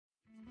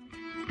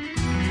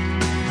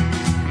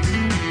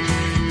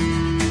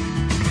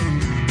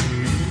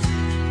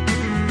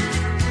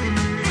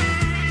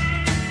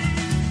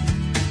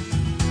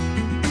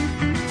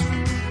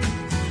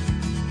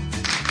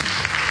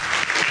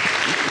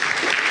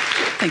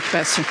Thank you,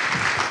 Pastor.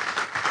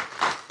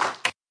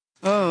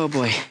 Oh,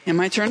 boy. Am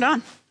I turned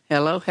on?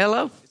 Hello,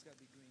 hello?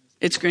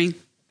 It's green.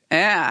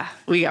 Yeah,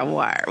 we got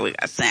wire. We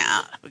got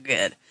sound. We're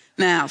good.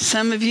 Now,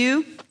 some of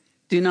you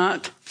do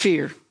not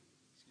fear.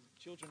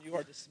 Children, you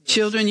are dismissed.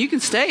 Children, you can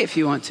stay if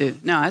you want to.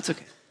 No, that's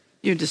okay.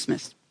 You're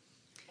dismissed.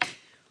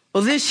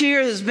 Well, this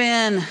year has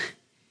been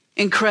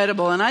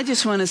incredible, and I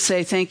just want to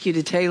say thank you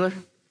to Taylor.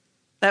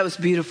 That was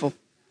beautiful.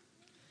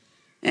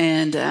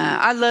 And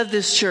I love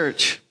this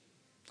church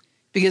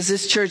because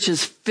this church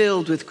is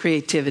filled with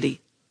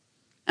creativity,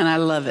 and I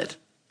love it.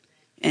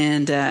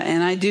 And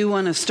I do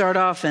want to start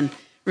off and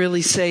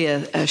really say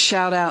a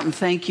shout out and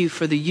thank you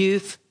for the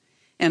youth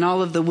and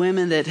all of the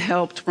women that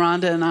helped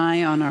Rhonda and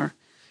I on our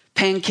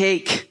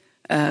pancake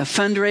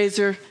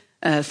fundraiser.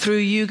 Through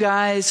you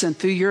guys and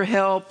through your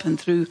help and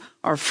through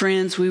our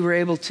friends, we were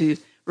able to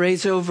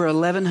raise over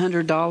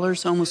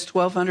 $1,100, almost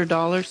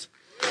 $1,200.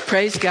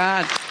 Praise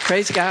God.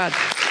 Praise God.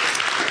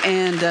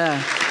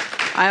 And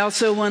I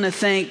also want to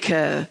thank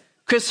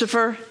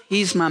Christopher.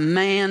 He's my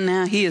man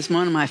now. He is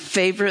one of my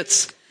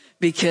favorites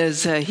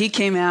because he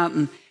came out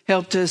and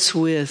helped us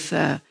with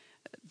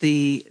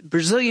the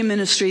Brazilian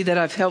ministry that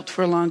I've helped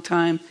for a long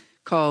time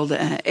called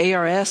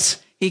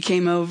ARS. He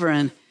came over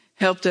and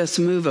helped us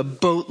move a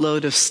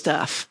boatload of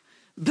stuff.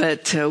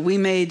 But we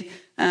made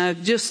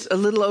just a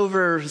little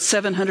over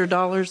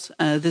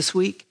 $700 this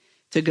week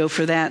to go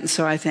for that. And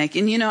so I thank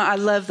you. And, you know, I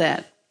love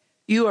that.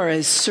 You are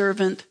a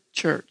servant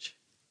church.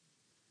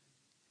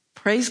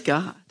 Praise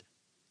God.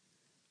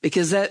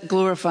 Because that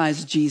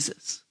glorifies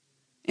Jesus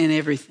in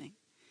everything.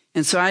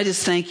 And so I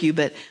just thank you.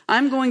 But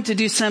I'm going to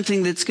do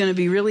something that's going to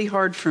be really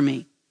hard for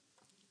me.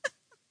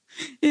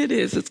 It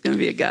is. It's going to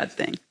be a God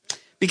thing.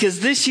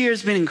 Because this year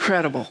has been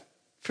incredible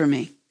for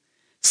me.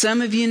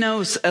 Some of you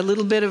know a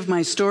little bit of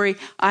my story.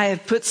 I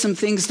have put some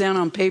things down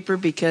on paper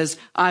because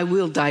I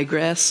will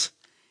digress.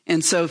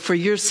 And so for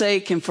your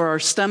sake and for our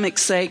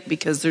stomach's sake,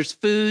 because there's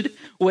food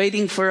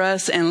waiting for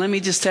us. And let me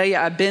just tell you,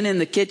 I've been in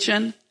the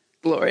kitchen.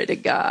 Glory to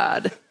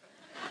God.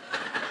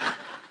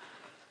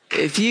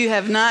 If you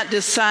have not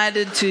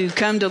decided to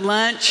come to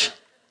lunch,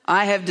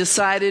 I have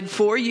decided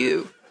for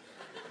you.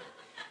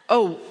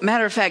 Oh,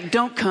 matter of fact,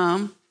 don't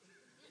come.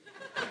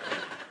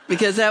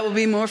 Because that will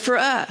be more for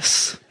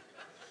us.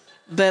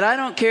 But I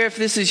don't care if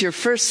this is your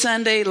first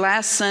Sunday,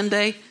 last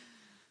Sunday,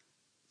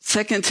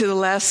 second to the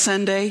last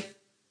Sunday.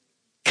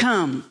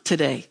 Come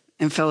today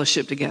and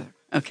fellowship together,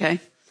 okay?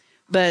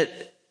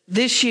 But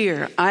this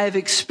year, I have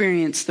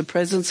experienced the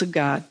presence of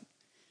God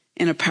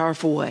in a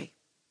powerful way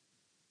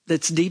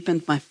that's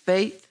deepened my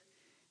faith.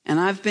 And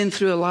I've been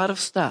through a lot of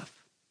stuff.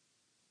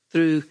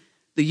 Through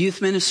the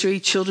youth ministry,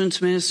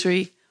 children's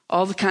ministry,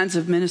 all the kinds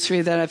of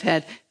ministry that I've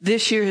had.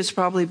 This year has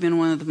probably been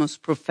one of the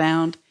most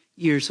profound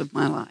years of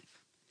my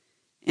life.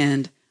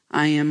 And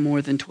I am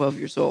more than 12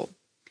 years old.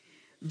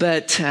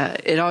 But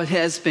it all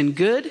has been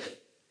good.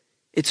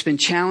 It's been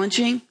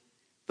challenging.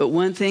 But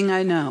one thing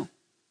I know,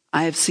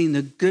 I have seen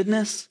the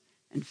goodness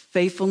and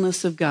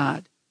faithfulness of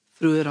God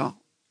through it all.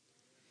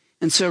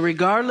 And so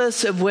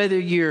regardless of whether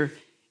you're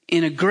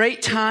in a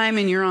great time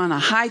and you're on a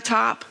high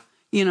top,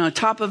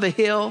 top of a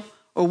hill,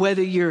 or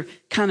whether you're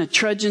kind of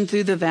trudging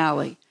through the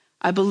valley,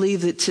 I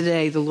believe that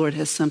today the Lord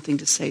has something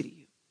to say to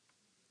you.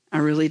 I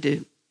really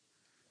do.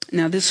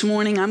 Now this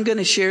morning I'm going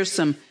to share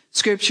some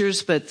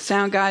scriptures, but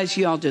sound guys,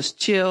 you all just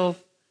chill,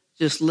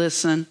 just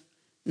listen,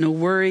 no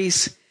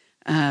worries,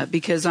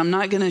 because I'm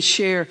not going to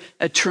share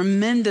a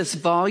tremendous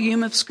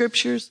volume of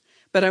scriptures,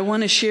 but I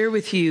want to share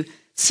with you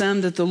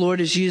some that the Lord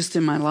has used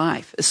in my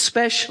life,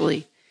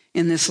 especially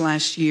in this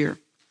last year.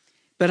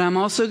 But I'm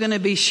also going to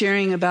be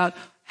sharing about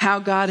how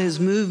God has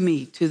moved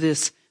me to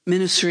this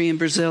ministry in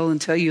Brazil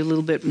and tell you a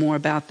little bit more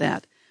about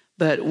that.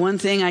 But one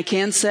thing I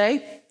can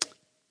say,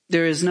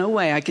 there is no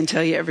way I can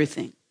tell you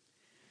everything.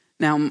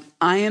 Now,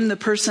 I am the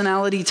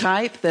personality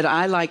type that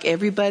I like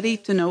everybody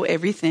to know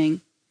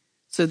everything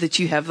so that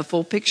you have the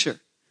full picture.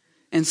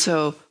 And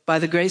so by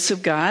the grace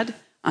of God,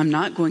 I'm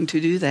not going to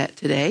do that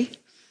today.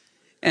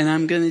 And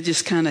I'm going to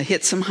just kind of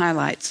hit some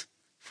highlights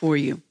for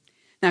you.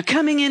 Now,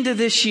 coming into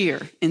this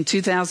year in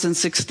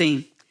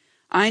 2016,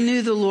 I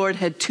knew the Lord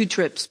had 2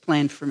 trips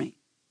planned for me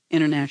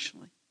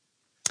internationally.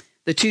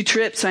 The 2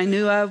 trips I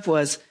knew of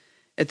was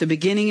at the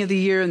beginning of the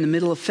year, in the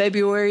middle of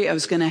February, I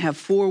was going to have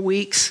 4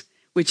 weeks,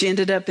 which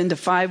ended up into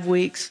 5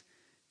 weeks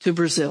to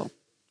Brazil.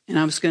 And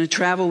I was going to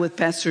travel with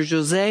Pastor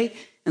Jose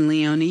and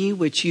Leonie,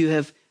 which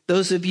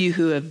those of you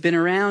who have been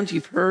around,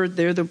 you've heard,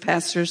 they're the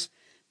pastors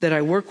that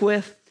I work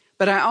with.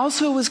 But I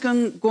also was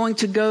going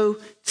to go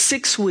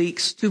 6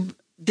 weeks to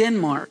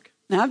Denmark.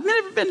 Now, I've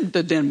never been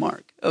to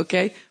Denmark,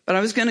 okay? But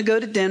I was going to go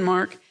to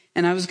Denmark,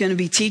 and I was going to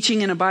be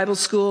teaching in a Bible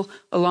school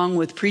along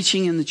with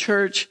preaching in the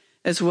church,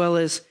 as well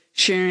as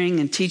sharing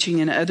and teaching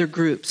in other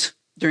groups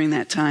during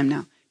that time.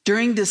 Now,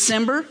 during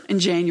December and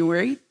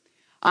January,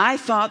 I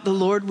thought the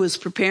Lord was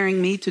preparing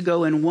me to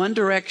go in one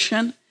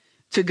direction,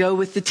 to go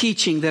with the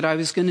teaching that I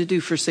was going to do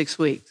for 6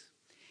 weeks.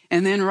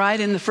 And then right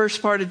in the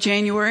first part of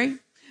January,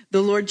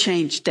 the Lord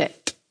changed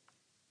it.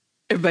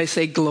 Everybody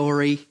say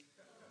glory.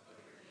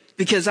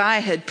 because I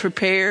had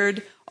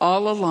prepared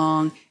all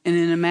along, and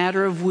in a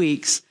matter of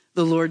weeks,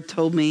 the Lord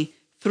told me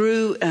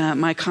through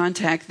my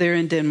contact there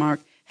in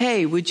Denmark,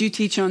 hey, would you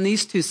teach on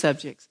these 2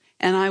 subjects?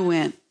 And I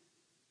went,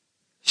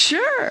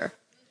 sure.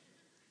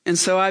 And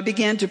so I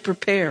began to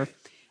prepare.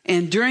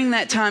 And during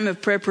that time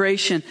of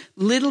preparation,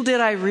 little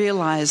did I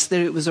realize that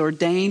it was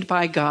ordained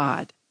by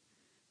God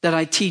that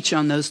I teach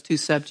on those 2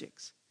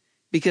 subjects,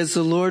 because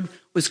the Lord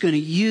was going to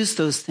use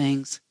those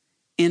things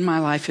in my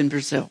life in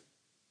Brazil.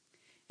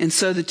 And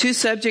so the 2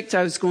 subjects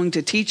I was going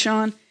to teach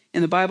on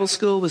in the Bible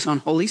school was on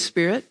Holy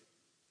Spirit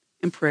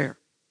and prayer.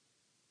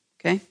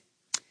 Okay?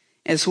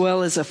 As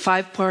well as a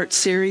 5-part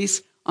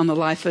series on the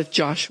life of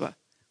Joshua,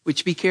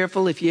 which, be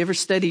careful, if you ever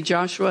study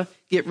Joshua,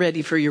 get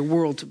ready for your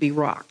world to be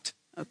rocked.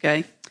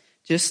 Okay?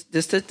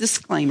 Just a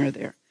disclaimer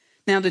there.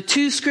 Now, there's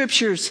 2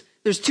 scriptures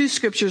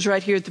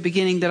right here at the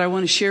beginning that I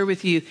want to share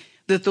with you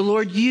that the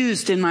Lord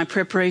used in my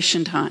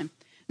preparation time.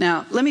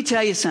 Now, let me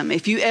tell you something.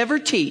 If you ever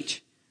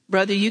teach,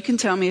 brother, you can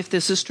tell me if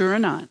this is true or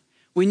not.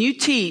 When you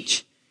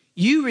teach,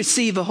 you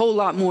receive a whole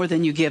lot more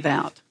than you give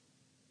out.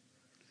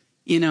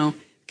 You know,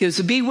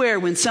 because beware,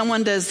 when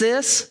someone does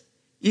this,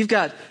 you've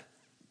got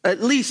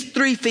at least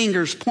 3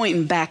 fingers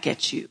pointing back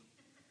at you.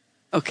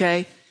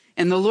 Okay?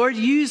 And the Lord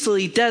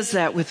usually does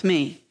that with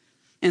me.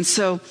 And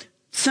so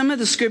some of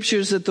the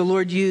scriptures that the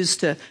Lord used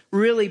to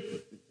really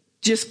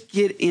just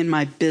get in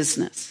my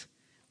business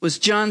was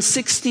John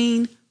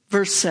 16,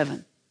 verse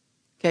 7.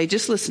 Okay,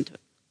 just listen to it.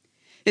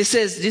 It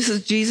says, this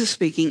is Jesus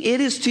speaking,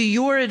 it is to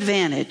your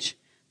advantage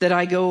that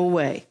I go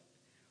away.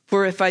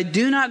 For if I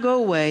do not go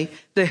away,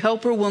 the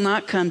helper will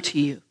not come to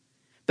you.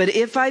 But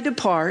if I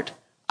depart,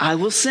 I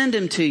will send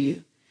him to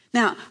you.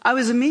 Now, I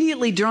was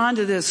immediately drawn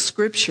to this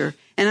scripture,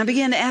 and I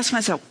began to ask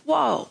myself,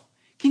 whoa,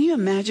 can you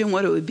imagine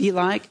what it would be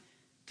like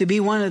to be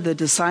one of the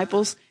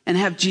disciples and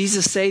have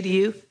Jesus say to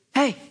you,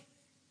 hey,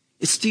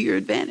 it's to your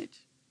advantage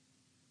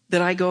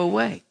that I go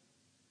away.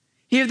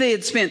 Here they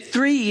had spent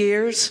 3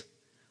 years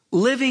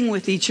living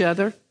with each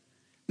other,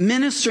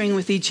 ministering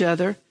with each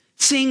other,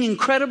 seeing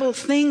incredible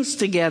things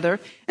together.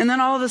 And then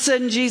all of a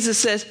sudden Jesus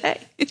says,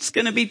 hey, it's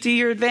going to be to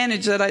your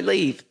advantage that I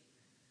leave.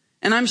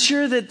 And I'm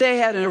sure that they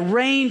had a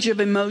range of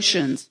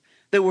emotions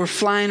that were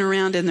flying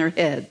around in their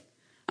head.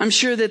 I'm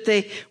sure that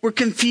they were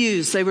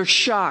confused. They were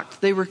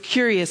shocked. They were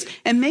curious,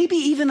 and maybe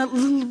even a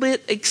little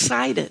bit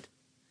excited.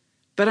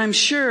 But I'm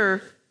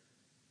sure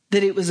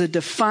that it was a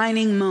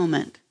defining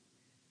moment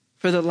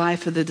for the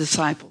life of the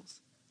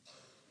disciples.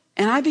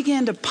 And I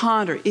began to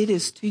ponder, it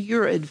is to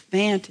your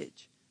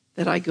advantage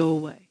that I go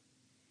away.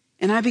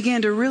 And I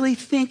began to really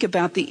think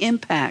about the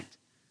impact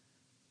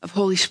of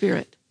Holy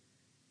Spirit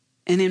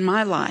and in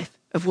my life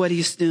of what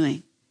he's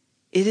doing.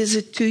 It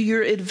is to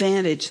your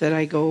advantage that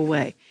I go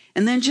away.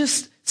 And then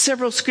just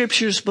several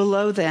scriptures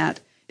below that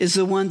is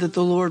the one that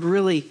the Lord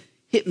really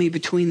hit me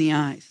between the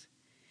eyes.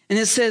 And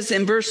it says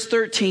in verse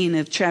 13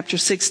 of chapter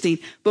 16,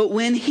 but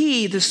when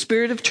he, the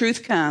Spirit of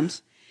truth,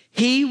 comes,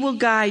 he will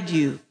guide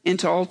you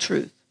into all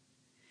truth.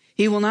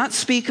 He will not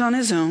speak on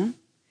his own.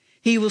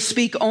 He will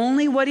speak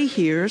only what he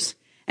hears,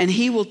 and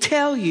he will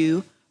tell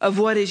you of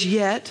what is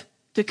yet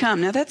to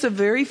come. Now, that's a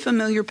very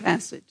familiar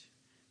passage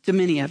to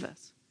many of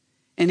us.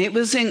 And it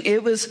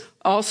was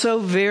also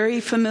very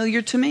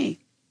familiar to me.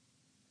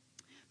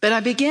 But I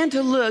began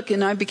to look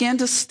and I began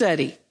to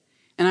study.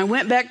 And I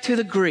went back to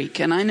the Greek.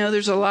 And I know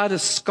there's a lot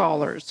of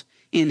scholars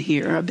in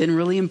here. I've been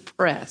really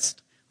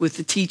impressed with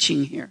the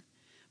teaching here.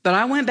 But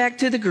I went back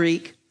to the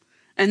Greek.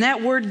 And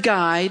that word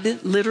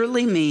guide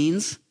literally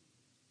means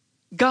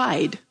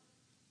guide.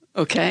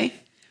 Okay?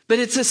 But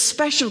it's a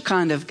special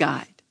kind of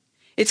guide.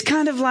 It's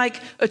kind of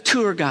like a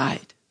tour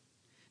guide.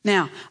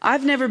 Now,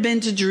 I've never been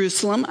to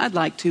Jerusalem. I'd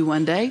like to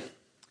one day.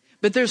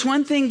 But there's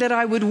one thing that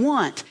I would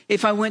want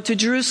if I went to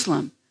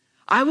Jerusalem.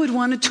 I would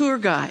want a tour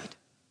guide.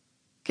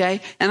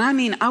 Okay? And I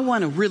mean, I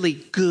want a really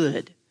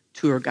good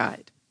tour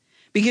guide.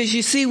 Because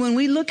you see, when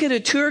we look at a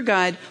tour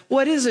guide,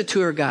 what is a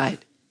tour guide?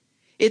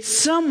 It's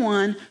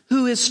someone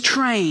who is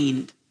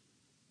trained.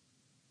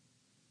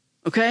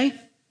 Okay?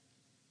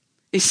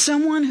 It's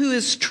someone who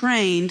is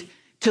trained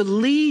to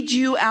lead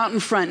you out in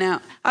front.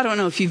 Now, I don't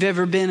know if you've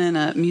ever been in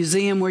a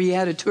museum where you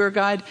had a tour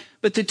guide,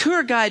 but the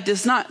tour guide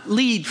does not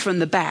lead from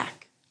the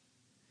back.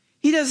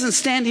 He doesn't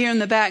stand here in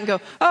the back and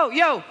go, oh,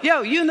 yo,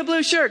 you in the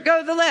blue shirt,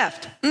 go to the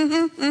left.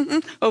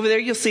 Over there,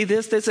 you'll see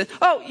this.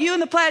 Oh, you in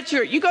the plaid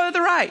shirt, you go to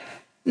the right.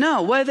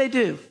 No, what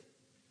do?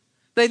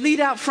 They lead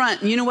out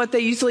front, and you know what they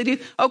usually do?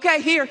 Okay,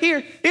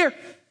 here.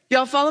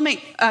 Y'all follow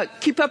me.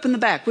 Keep up in the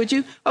back, would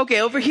you? Okay,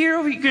 over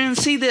here, you're going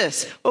to see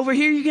this. Over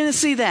here, you're going to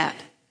see that.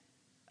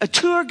 A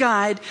tour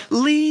guide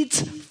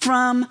leads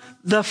from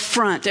the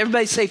front.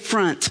 Everybody say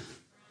front.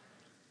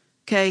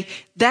 Okay,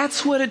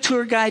 that's what a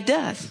tour guide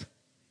does.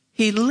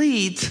 He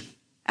leads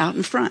out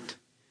in front.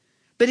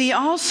 But he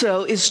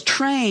also is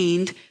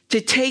trained to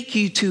take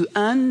you to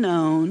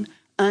unknown,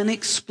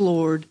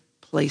 unexplored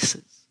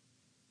places.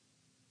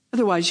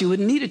 Otherwise, you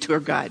wouldn't need a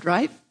tour guide,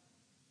 right?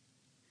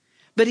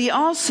 But he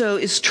also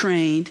is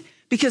trained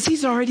because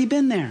he's already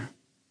been there.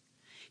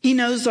 He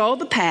knows all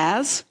the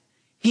paths.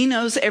 He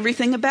knows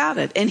everything about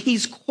it. And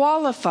he's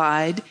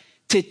qualified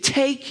to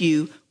take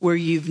you where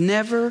you've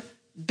never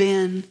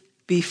been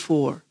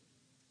before.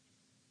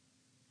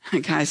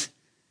 Guys,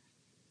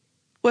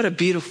 what a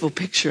beautiful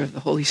picture of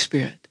the Holy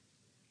Spirit.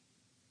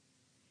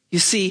 You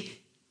see,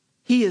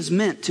 he is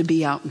meant to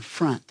be out in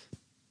front,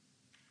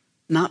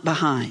 not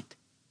behind.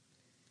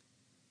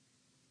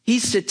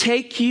 He's to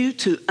take you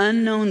to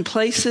unknown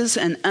places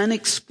and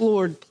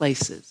unexplored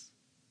places.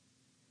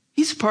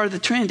 He's part of the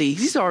Trinity.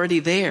 He's already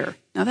there.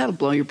 Now that'll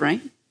blow your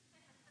brain.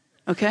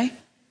 Okay?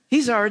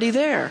 He's already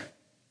there.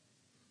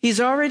 He's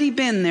already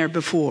been there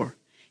before.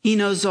 He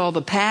knows all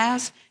the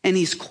past, and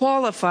he's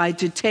qualified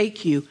to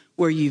take you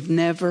where you've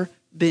never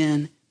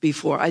been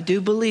before. I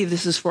do believe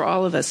this is for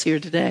all of us here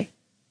today.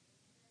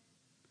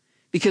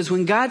 Because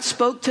when God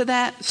spoke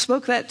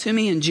that to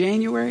me in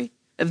January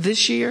of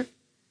this year,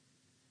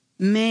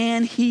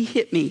 man, he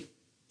hit me,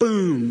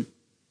 boom,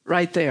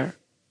 right there.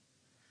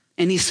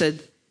 And he said,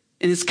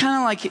 and it's kind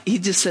of like he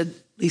just said,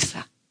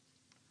 Lisa.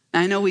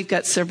 I know we've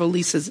got several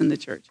Lisas in the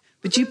church,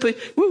 but you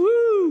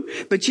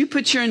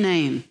put your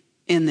name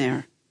in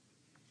there.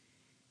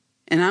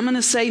 And I'm going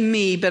to say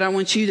me, but I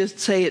want you to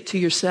say it to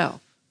yourself.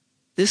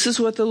 This is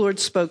what the Lord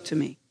spoke to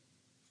me.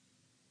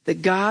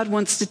 That God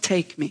wants to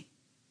take me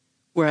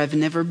where I've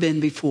never been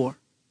before.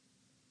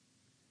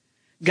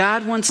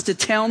 God wants to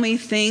tell me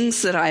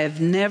things that I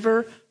have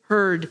never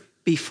heard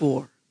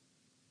before.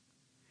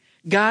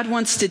 God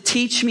wants to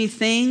teach me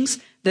things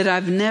that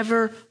I've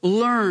never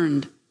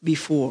learned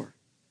before.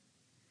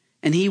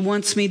 And he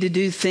wants me to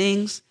do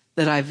things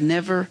that I've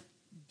never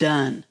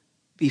done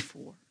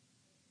before.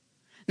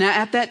 Now,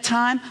 at that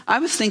time, I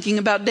was thinking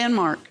about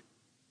Denmark.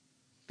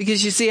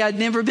 Because you see, I'd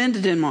never been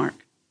to Denmark.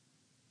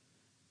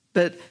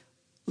 But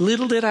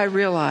little did I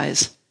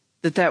realize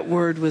that that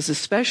word was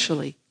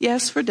especially,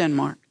 yes, for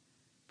Denmark,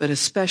 but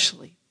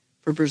especially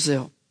for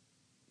Brazil.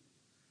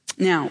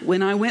 Now,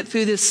 when I went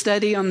through this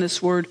study on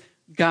this word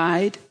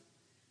guide,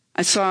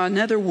 I saw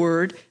another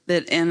word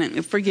that,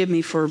 and forgive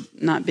me for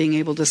not being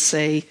able to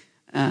say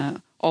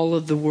all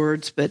of the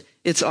words, but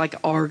it's like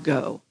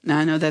argo. Now,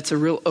 I know that's a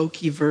real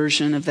oaky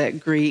version of that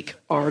Greek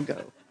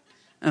argo,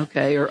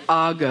 okay, or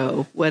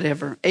ago,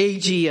 whatever,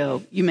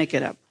 A-G-O, you make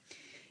it up.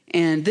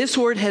 And this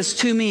word has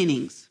two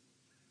meanings.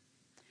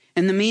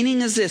 And the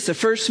meaning is this. The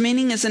first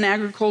meaning is an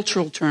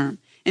agricultural term,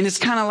 and it's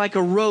kind of like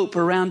a rope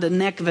around the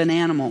neck of an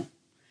animal.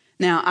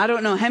 Now, I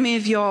don't know how many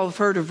of y'all have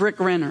heard of Rick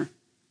Renner.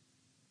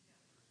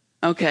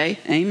 Okay,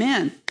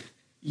 amen.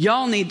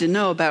 Y'all need to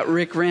know about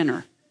Rick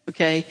Renner,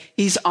 okay?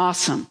 He's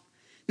awesome.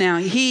 Now,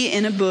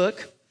 in a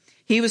book,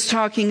 he was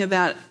talking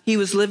about, he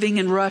was living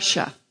in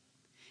Russia.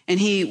 And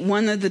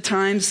one of the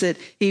times that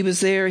he was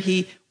there,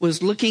 he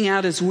was looking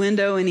out his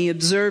window and he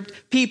observed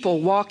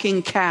people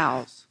walking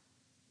cows,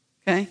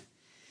 okay?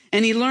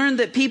 And he learned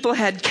that people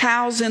had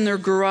cows in their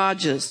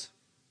garages.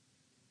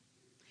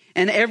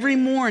 And every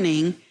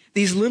morning,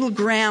 these little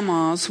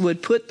grandmas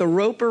would put the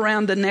rope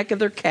around the neck of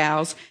their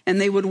cows and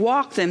they would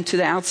walk them to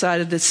the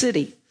outside of the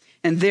city.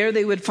 And there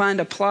they would find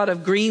a plot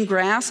of green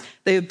grass.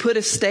 They would put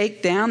a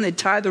stake down. They'd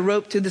tie the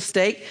rope to the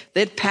stake.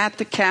 They'd pat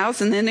the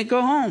cows and then they'd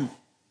go home.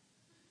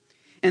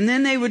 And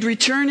then they would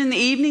return in the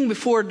evening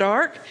before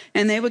dark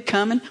and they would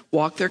come and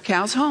walk their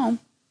cows home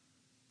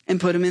and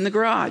put them in the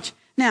garage.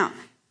 Now,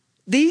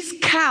 these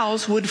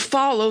cows would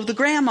follow the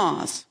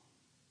grandmas.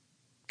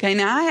 Okay,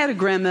 now I had a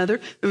grandmother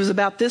that was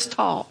about this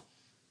tall.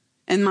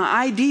 And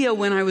my idea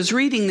when I was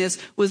reading this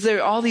was there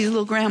are all these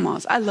little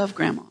grandmas. I love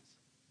grandmas.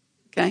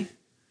 Okay?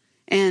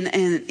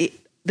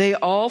 They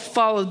all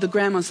followed the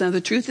grandmas. Now the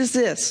truth is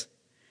this.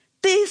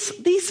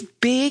 These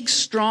big,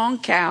 strong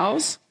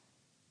cows,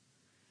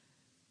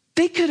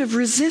 they could have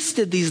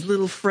resisted these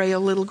little, frail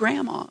little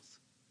grandmas.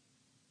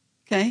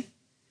 Okay?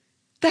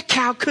 That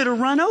cow could have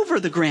run over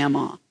the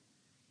grandma.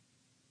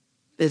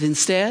 But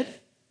instead,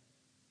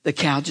 the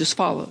cow just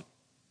followed.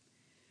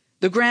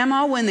 The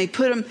grandma, when they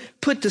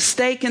put the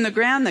stake in the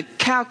ground, the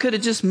cow could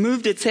have just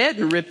moved its head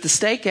and ripped the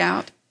stake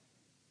out.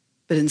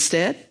 But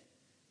instead,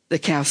 the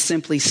cow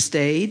simply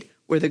stayed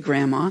where the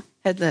grandma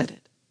had led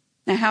it.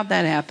 Now, how'd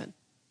that happen?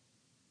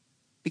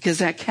 Because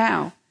that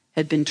cow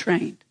had been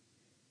trained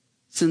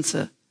since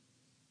a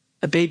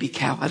baby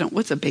cow.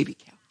 What's a baby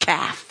cow?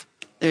 Calf.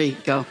 There you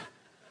go.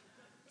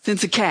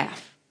 Since a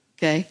calf,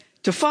 okay,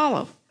 to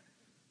follow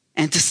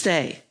and to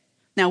stay.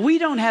 Now, we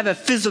don't have a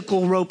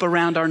physical rope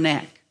around our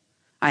neck.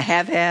 I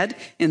have had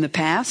in the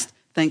past,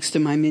 thanks to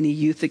my many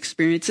youth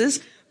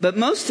experiences, but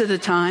most of the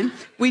time,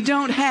 we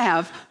don't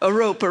have a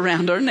rope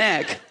around our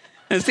neck.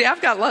 And see,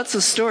 I've got lots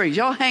of stories.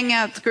 Y'all hang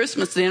out at the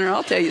Christmas dinner,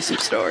 I'll tell you some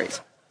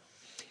stories.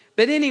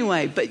 But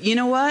anyway, you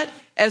know what?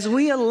 As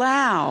we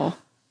allow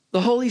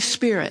the Holy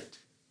Spirit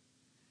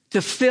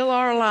to fill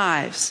our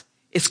lives,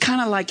 it's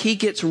kind of like he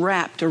gets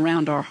wrapped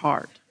around our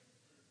heart.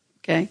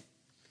 Okay?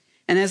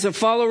 And as a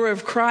follower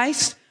of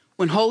Christ,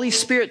 when Holy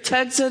Spirit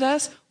tugs at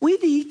us, we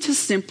need to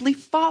simply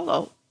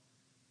follow.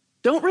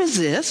 Don't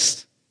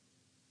resist.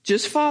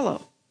 Just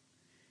follow.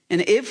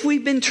 And if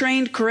we've been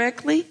trained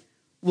correctly,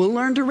 we'll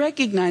learn to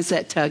recognize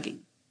that tugging.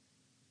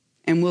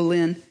 And we'll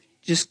then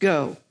just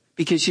go.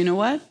 Because you know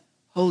what?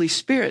 Holy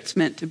Spirit's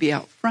meant to be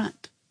out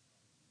front,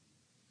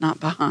 not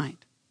behind.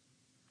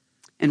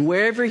 And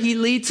wherever he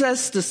leads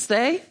us to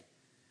stay,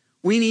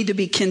 we need to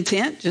be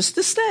content just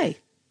to stay.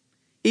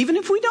 Even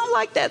if we don't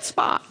like that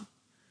spot.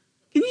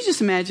 Can you just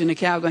imagine a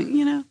cow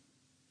going,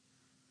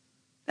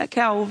 that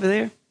cow over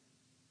there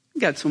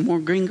got some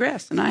more green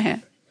grass than I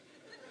had.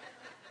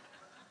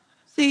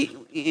 See,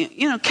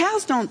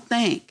 cows don't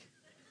think.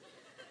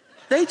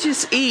 They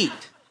just eat.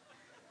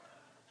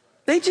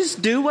 They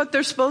just do what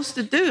they're supposed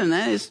to do, and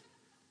that is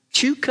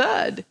chew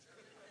cud,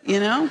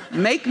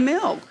 make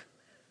milk.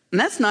 And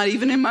that's not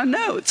even in my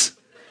notes.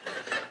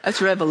 That's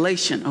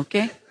revelation,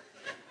 okay?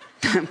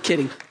 I'm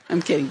kidding.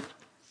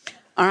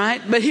 All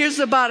right, but here's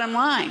the bottom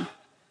line.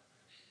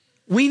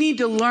 We need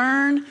to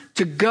learn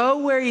to go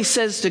where he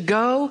says to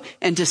go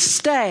and to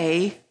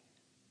stay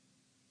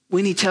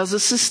when he tells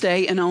us to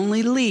stay and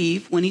only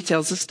leave when he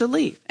tells us to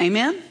leave.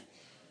 Amen?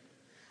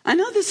 I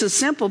know this is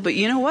simple, but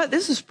you know what?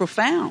 This is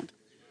profound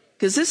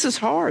because this is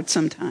hard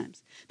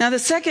sometimes. Now, the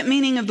second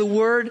meaning of the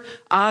word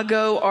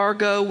ago,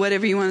 argo,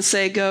 whatever you want to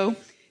say, go,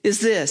 is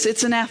this.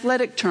 It's an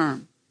athletic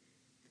term.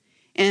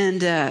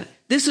 And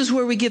this is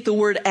where we get the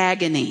word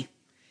agony.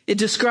 It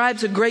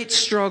describes a great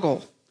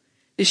struggle.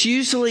 This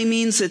usually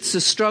means it's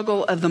the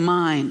struggle of the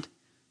mind,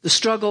 the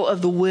struggle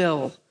of the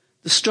will,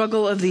 the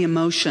struggle of the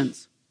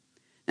emotions.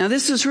 Now,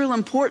 this is real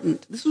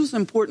important. This was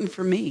important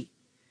for me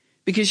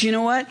because you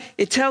know what?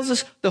 It tells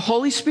us the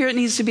Holy Spirit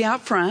needs to be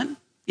out front.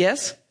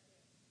 Yes.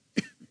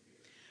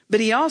 But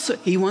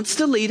he wants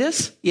to lead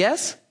us.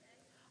 Yes.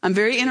 I'm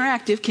very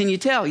interactive. Can you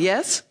tell?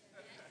 Yes.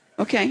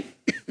 Okay.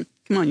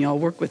 Come on, y'all,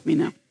 work with me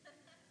now.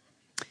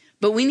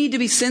 But we need to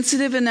be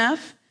sensitive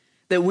enough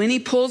that when he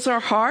pulls our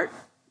heart,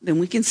 then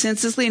we can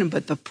sense his leading.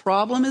 But the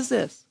problem is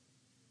this.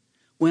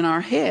 When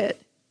our head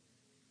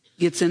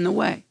gets in the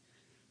way.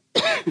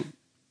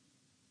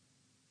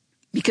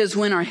 Because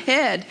when our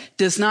head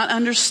does not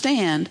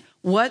understand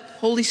what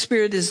Holy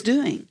Spirit is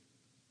doing,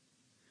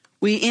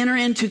 we enter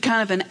into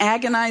kind of an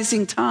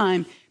agonizing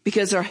time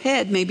because our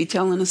head may be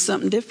telling us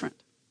something different.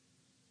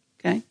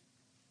 Okay?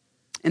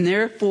 And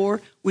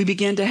therefore, we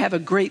begin to have a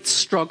great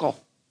struggle.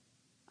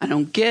 I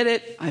don't get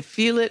it. I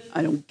feel it.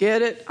 I don't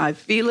get it. I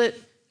feel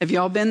it. Have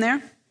y'all been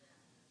there?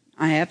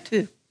 I have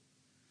too.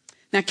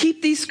 Now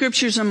keep these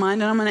scriptures in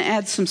mind, and I'm going to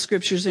add some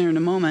scriptures there in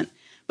a moment.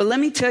 But let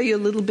me tell you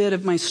a little bit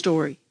of my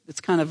story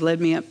that's kind of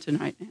led me up to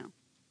right now.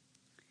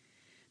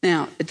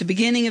 Now, at the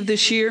beginning of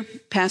this year,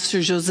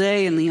 Pastor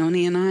Jose and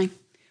Leonie and I,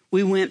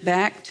 we went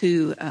back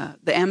to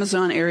the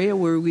Amazon area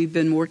where we've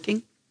been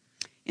working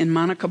in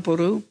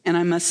Manacapuru. And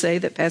I must say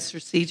that Pastor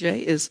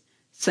CJ is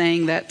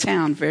saying that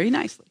town very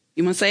nicely.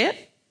 You want to say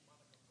it?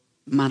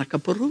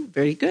 Manacapuru.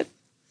 Very good.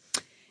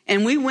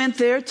 And we went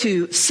there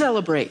to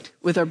celebrate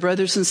with our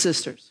brothers and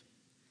sisters.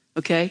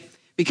 Okay?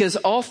 Because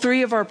all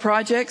three of our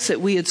projects that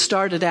we had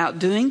started out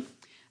doing,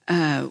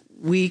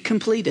 we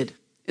completed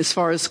as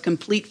far as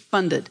complete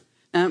funded.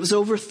 Now, it was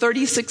over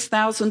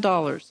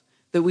 $36,000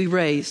 that we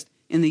raised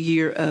in the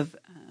year of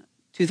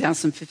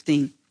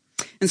 2015.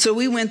 And so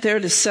we went there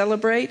to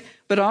celebrate,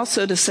 but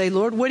also to say,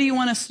 Lord, what do you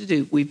want us to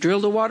do? We've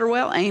drilled a water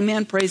well.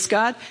 Amen. Praise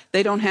God.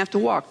 They don't have to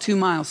walk 2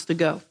 miles to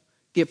go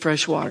get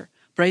fresh water.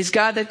 Praise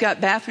God, they've got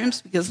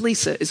bathrooms because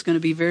Lisa is going to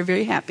be very,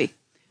 very happy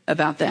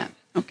about that.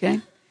 Okay.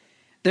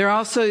 They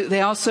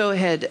also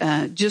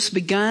had just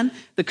begun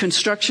the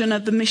construction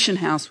of the mission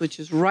house, which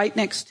is right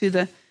next to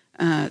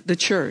the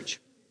church.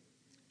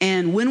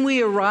 And when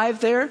we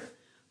arrived there,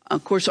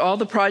 of course, all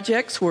the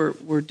projects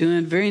were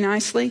doing very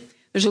nicely.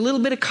 There's a little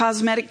bit of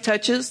cosmetic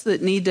touches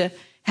that need to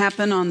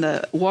happen on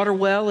the water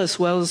well as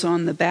well as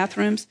on the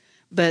bathrooms.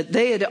 But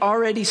they had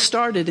already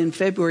started in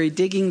February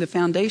digging the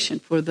foundation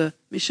for the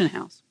mission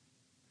house.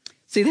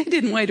 See, they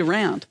didn't wait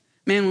around.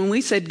 Man, when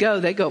we said go,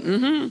 they go,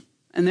 and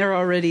they're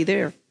already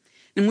there.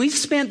 And we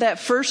spent that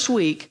first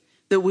week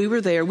that we were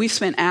there, we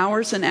spent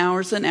hours and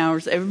hours and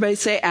hours. Everybody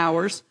say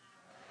hours.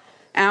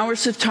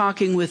 Hours of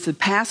talking with the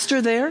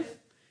pastor there.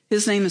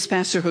 His name is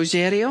Pastor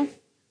Rogerio.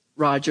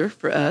 Roger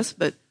for us,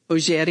 but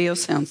Rogerio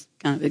sounds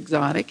kind of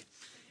exotic.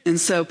 And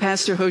so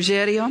Pastor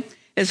Rogerio,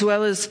 as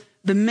well as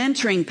the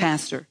mentoring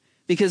pastor,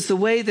 because the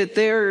way that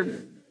their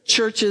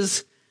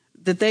churches,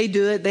 that they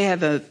do it, they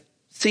have a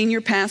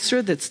senior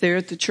pastor that's there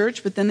at the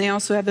church, but then they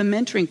also have a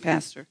mentoring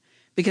pastor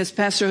because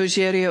Pastor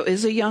Rogerio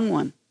is a young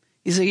one.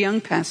 He's a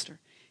young pastor.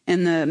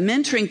 And the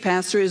mentoring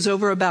pastor is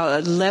over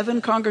about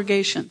 11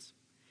 congregations.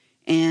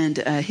 And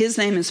his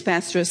name is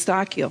Pastor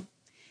Estaquio.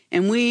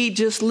 And we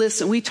just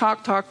listened. We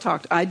talked.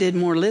 I did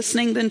more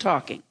listening than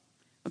talking.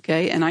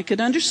 Okay. And I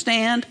could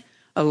understand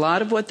a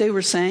lot of what they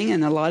were saying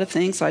and a lot of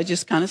things. I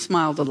just kind of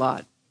smiled a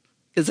lot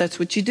because that's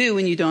what you do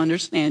when you don't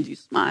understand. You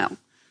smile.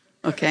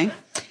 Okay.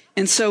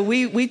 And so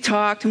we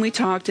talked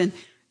and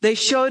they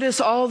showed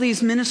us all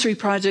these ministry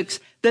projects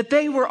that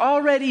they were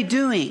already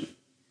doing.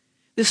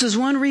 This is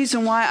one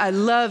reason why I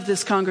love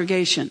this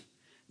congregation.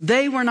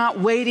 They were not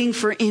waiting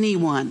for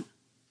anyone.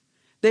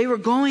 They were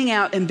going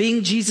out and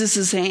being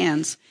Jesus's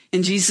hands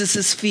and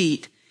Jesus's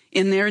feet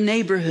in their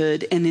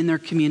neighborhood and in their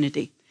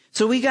community.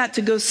 So we got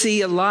to go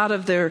see a lot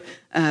of their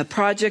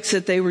projects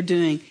that they were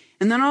doing.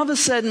 And then all of a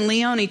sudden,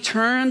 Leonie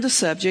turned the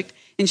subject,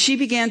 and she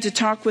began to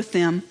talk with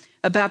them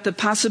about the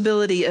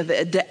possibility of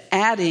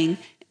adding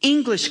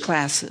English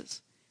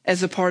classes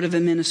as a part of a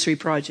ministry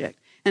project.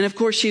 And of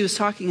course, she was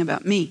talking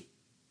about me.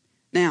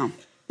 Now,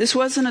 this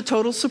wasn't a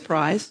total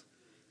surprise,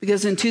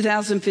 because in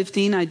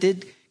 2015, I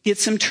did get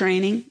some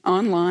training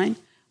online.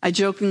 I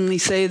jokingly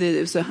say that it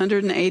was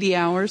 180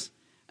 hours,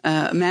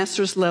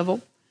 master's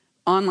level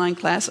online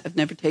class. I've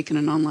never taken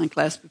an online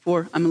class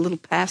before. I'm a little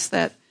past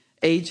that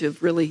age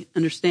of really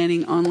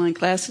understanding online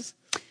classes.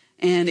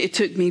 And it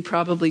took me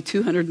probably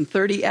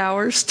 230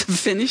 hours to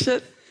finish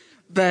it.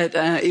 But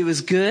it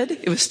was good.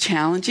 It was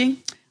challenging.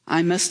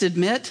 I must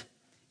admit,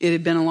 it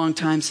had been a long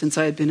time since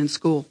I had been in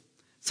school.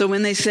 So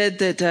when they said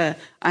that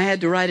I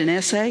had to write an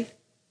essay,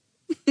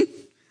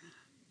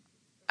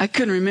 I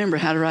couldn't remember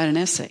how to write an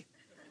essay.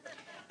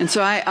 And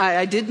so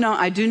I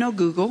do know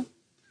Google.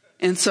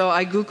 And so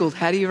I Googled,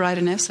 how do you write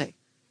an essay?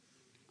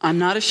 I'm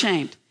not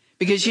ashamed.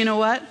 Because you know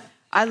what?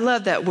 I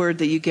love that word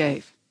that you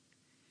gave.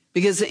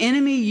 Because the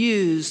enemy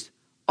used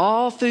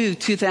all through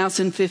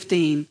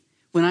 2015,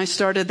 when I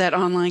started that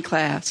online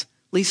class,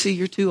 Lisa,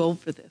 you're too old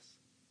for this.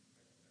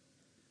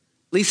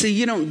 Lisa,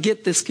 you don't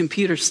get this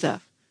computer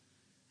stuff.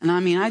 And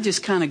I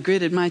just kind of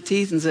gritted my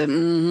teeth and said,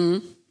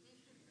 mm-hmm.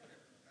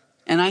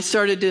 And I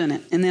started doing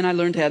it. And then I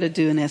learned how to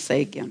do an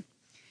essay again.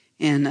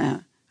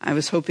 And I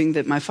was hoping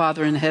that my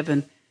Father in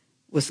heaven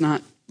was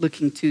not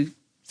looking too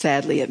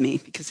sadly at me,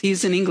 because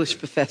he's an English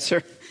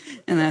professor.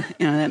 And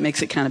that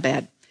makes it kind of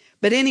bad.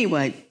 But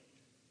anyway,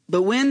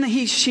 when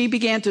she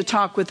began to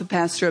talk with the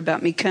pastor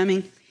about me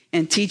coming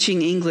and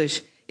teaching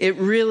English, it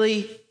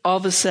really all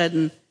of a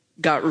sudden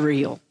got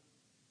real.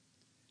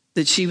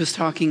 That she was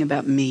talking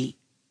about me.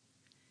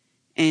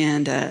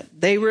 And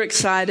they were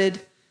excited.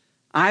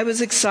 I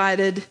was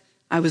excited.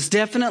 I was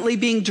definitely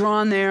being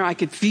drawn there. I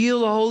could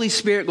feel the Holy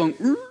Spirit going,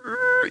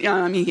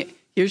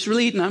 here's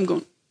leading. I'm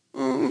going,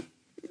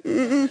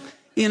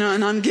 and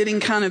I'm getting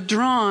kind of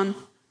drawn.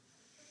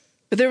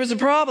 But there was a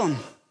problem.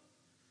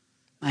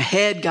 My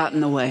head got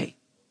in the way.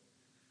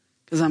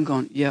 Because I'm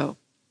going,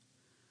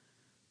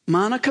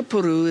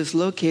 Manacapuru is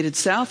located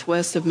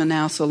southwest of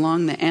Manaus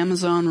along the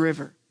Amazon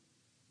River.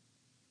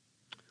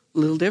 A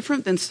little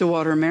different than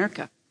Stillwater,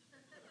 America.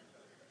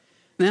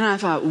 And then I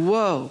thought,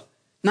 whoa,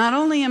 not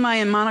only am I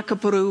in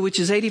Manacapuru, which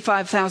is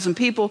 85,000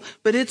 people,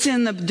 but it's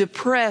in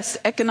the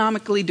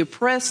economically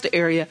depressed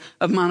area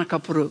of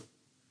Manacapuru.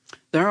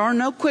 There are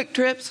no quick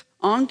trips,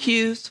 on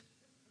queues,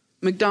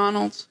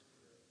 McDonald's,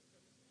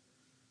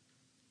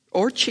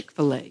 or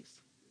Chick-fil-A's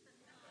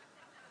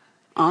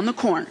on the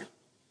corner.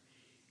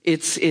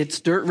 It's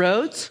dirt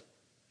roads.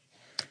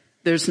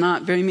 There's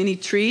not very many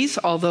trees,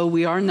 although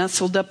we are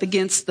nestled up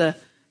against the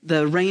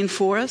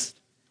rainforest.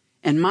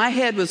 And my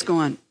head was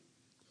going,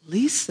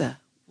 Lisa,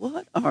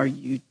 what are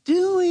you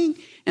doing?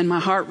 And my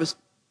heart was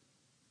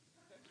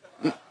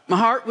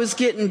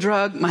getting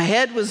drugged. My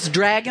head was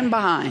dragging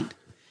behind.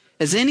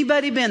 Has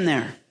anybody been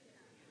there?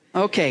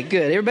 Okay,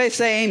 good. Everybody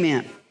say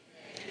amen.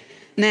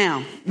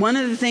 Now, one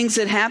of the things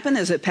that happened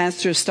is that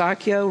Pastor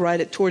Eustachio,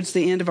 towards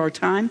the end of our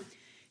time,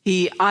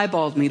 he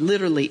eyeballed me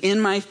literally in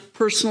my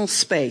personal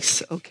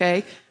space,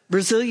 okay?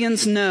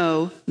 Brazilians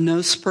know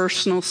no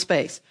personal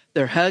space.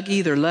 They're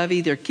huggy, they're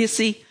lovey, they're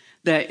kissy.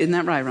 Isn't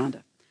that right,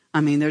 Rhonda?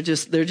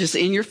 They're just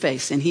in your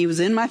face. And he was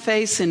in my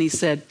face and he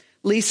said,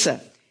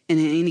 Lisa, and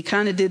he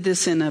kind of did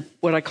this in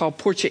what I call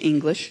Portia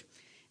English.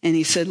 And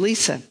he said,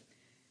 Lisa,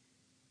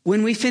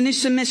 when we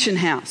finish the mission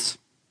house,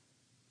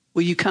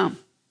 will you come?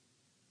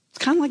 It's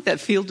kind of like that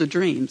Field of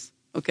Dreams,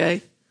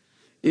 okay?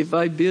 If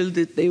I build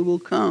it, they will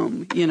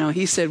come.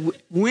 He said,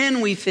 when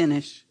we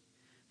finish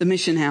the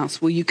mission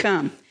house, will you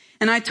come?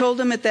 And I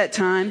told him at that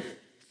time,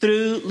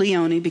 through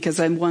Leonie, because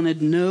I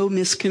wanted no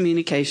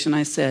miscommunication,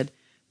 I said,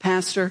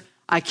 Pastor,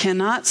 I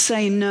cannot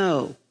say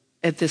no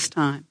at this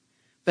time,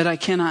 but I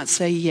cannot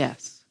say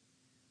yes.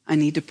 I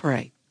need to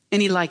pray.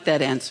 And he liked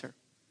that answer,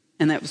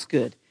 and that was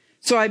good.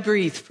 So I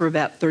breathed for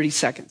about 30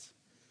 seconds.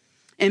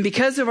 And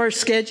because of our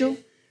schedule,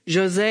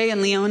 Jose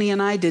and Leonie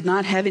and I did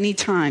not have any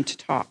time to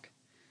talk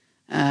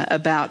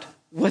about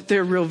what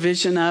their real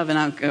vision of. And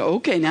I go,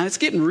 okay, now it's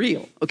getting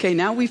real. Okay,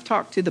 now we've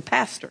talked to the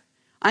pastor.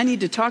 I need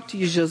to talk to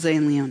you, Jose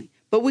and Leonie.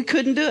 But we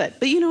couldn't do it.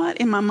 But you know what?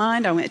 In my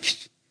mind, I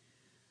went,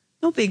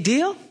 no big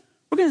deal.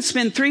 We're going to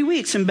spend 3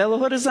 weeks in Belo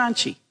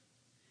Horizonte.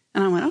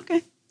 And I went,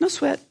 okay, no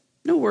sweat,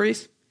 no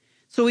worries.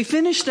 So we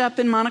finished up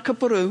in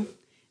Manacapuru,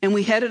 and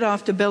we headed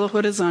off to Belo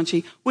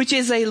Horizonte, which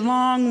is a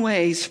long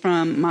ways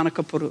from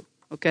Manacapuru,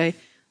 okay?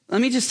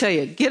 Let me just tell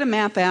you, get a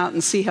map out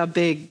and see how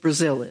big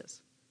Brazil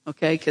is,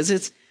 okay? Because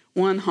it's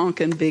one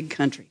honking big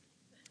country.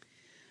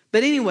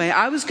 But anyway,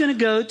 I was going to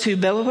go to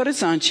Belo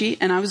Horizonte,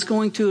 and I was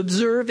going to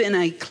observe in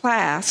a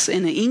class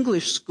in an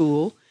English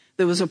school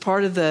that was a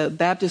part of the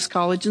Baptist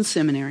College and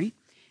Seminary.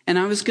 And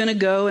I was going to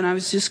go, and I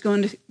was just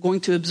going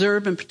to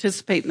observe and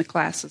participate in the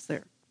classes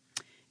there.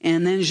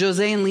 And then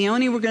Jose and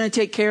Leonie were going to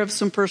take care of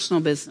some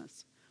personal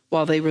business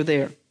while they were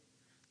there.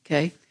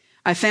 Okay?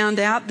 I found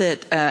out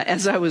that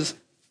as I was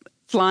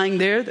flying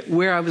there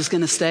where I was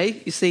going to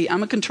stay. You see,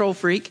 I'm a control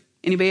freak.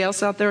 Anybody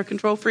else out there a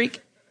control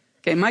freak?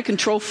 Okay, my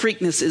control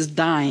freakness is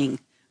dying,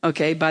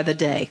 okay, by the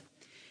day.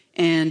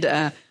 And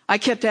I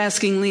kept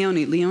asking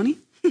Leonie,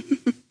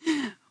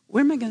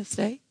 where am I going to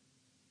stay?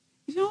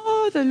 He said,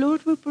 oh, the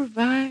Lord will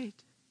provide.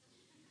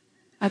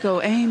 I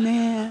go,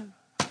 amen.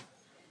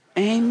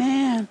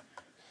 Amen.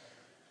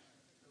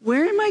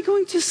 Where am I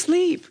going to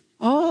sleep?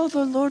 Oh,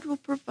 the Lord will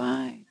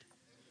provide.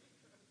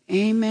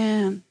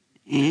 Amen.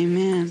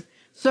 Amen.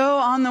 So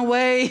on the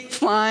way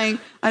flying,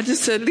 I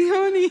just said,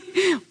 Leonie,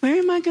 where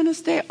am I going to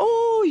stay?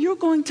 Oh, you're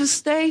going to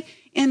stay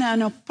in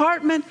an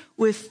apartment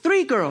with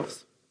 3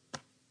 girls.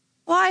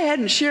 Well, I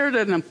hadn't shared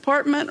an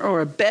apartment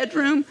or a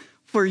bedroom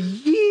for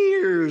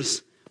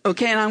years.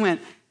 Okay, and I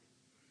went,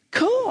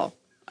 cool.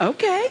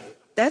 Okay,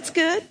 that's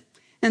good.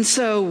 And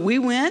so we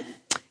went,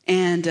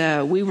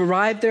 and we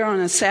arrived there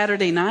on a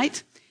Saturday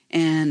night,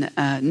 and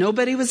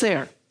nobody was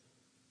there.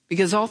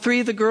 Because all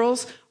 3 of the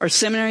girls are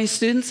seminary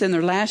students in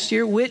their last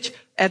year, which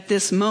at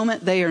this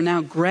moment they are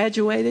now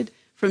graduated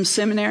from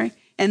seminary.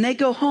 And they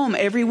go home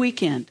every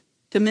weekend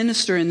to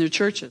minister in their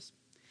churches.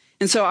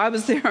 And so I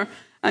was there,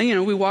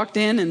 we walked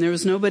in and there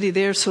was nobody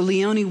there. So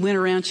Leonie went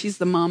around. She's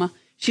the mama.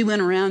 She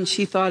went around and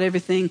she thought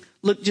everything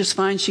looked just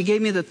fine. She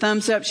gave me the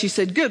thumbs up. She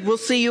said, good, we'll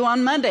see you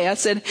on Monday. I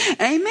said,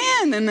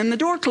 amen. And then the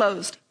door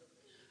closed.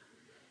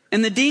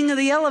 And the ding of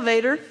the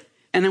elevator.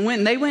 And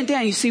they went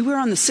down. You see, we're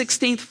on the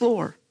 16th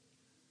floor.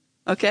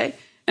 Okay?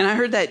 And I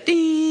heard that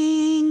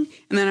ding,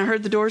 and then I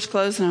heard the doors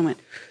close, and I went,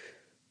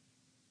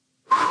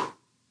 whew.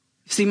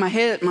 You see, my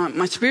head,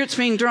 my spirit's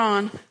being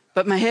drawn,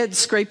 but my head's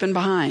scraping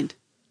behind.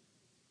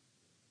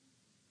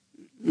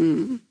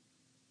 And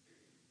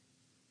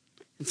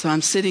so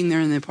I'm sitting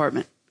there in the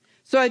apartment.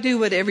 So I do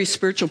what every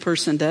spiritual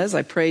person does.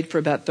 I prayed for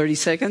about 30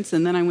 seconds,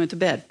 and then I went to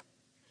bed.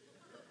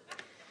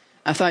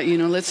 I thought,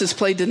 let's just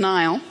play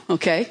denial,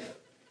 okay?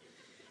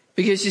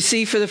 Because you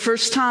see, for the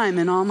first time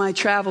in all my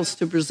travels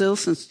to Brazil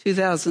since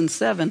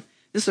 2007,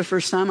 this is the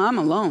first time I'm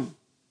alone.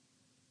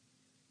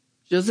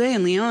 Jose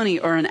and Leonie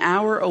are an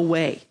hour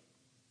away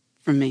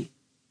from me.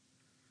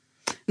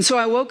 And so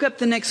I woke up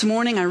the next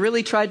morning. I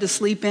really tried to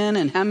sleep in.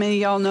 And how many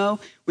of y'all know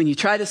when you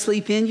try to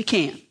sleep in, you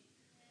can't?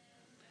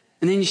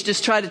 And then you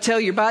just try to tell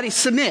your body,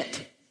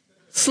 submit,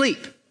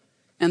 sleep.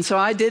 And so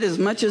I did as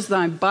much as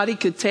my body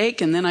could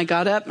take. And then I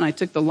got up and I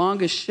took the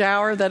longest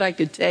shower that I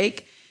could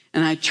take.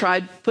 And I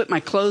tried to put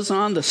my clothes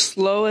on the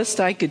slowest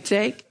I could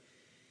take.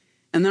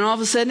 And then all of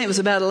a sudden, it was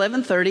about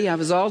 11:30. I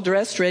was all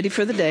dressed, ready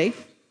for the day.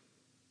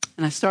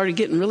 And I started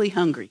getting really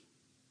hungry.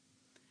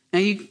 Now,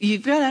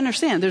 you've got to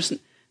understand,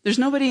 there's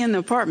nobody in the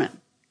apartment.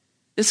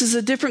 This is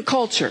a different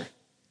culture.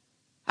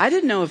 I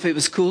didn't know if it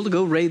was cool to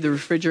go raid the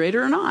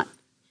refrigerator or not.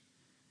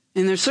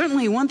 And there's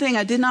certainly one thing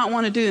I did not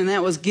want to do, and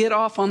that was get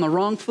off on the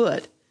wrong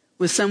foot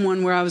with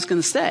someone where I was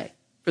going to stay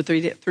for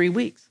 3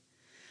 weeks.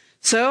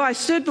 So I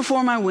stood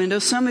before my window.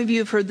 Some of you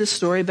have heard this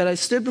story, but I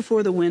stood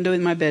before the window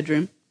in my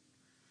bedroom,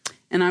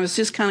 and I was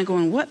just kind of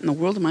going, what in the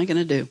world am I going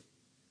to do?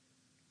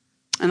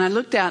 And I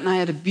looked out, and I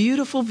had a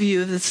beautiful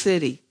view of the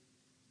city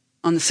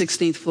on the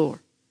 16th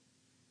floor.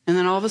 And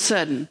then all of a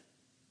sudden,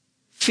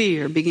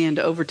 fear began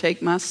to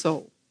overtake my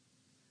soul.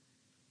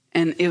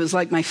 And it was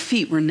like my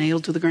feet were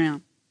nailed to the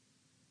ground.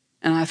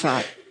 And I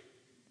thought,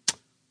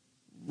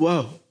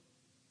 whoa,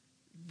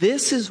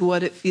 this is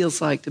what it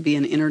feels like to be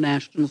an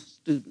international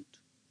student.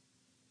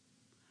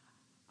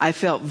 I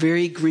felt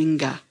very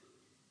gringa.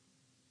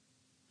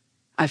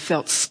 I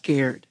felt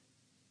scared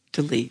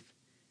to leave.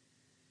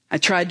 I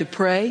tried to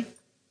pray,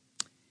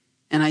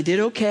 and I did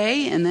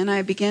okay, and then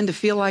I began to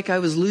feel like I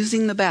was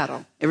losing the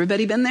battle.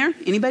 Everybody been there?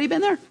 Anybody been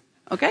there?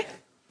 Okay.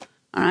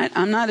 All right.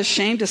 I'm not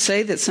ashamed to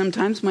say that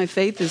sometimes my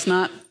faith is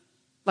not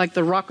like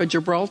the Rock of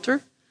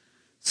Gibraltar.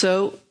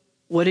 So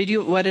what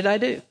did I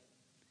do?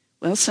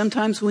 Well,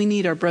 sometimes we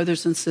need our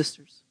brothers and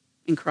sisters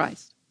in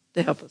Christ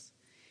to help us.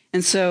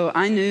 And so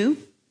I knew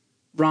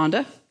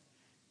Rhonda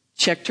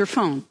checked her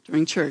phone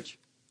during church.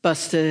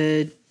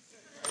 Busted.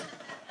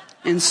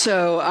 And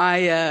so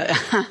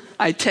I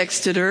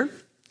texted her,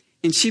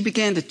 and she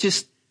began to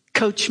just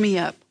coach me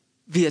up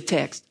via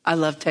text. I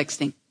love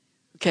texting.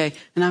 Okay.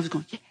 And I was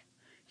going,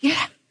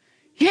 yeah.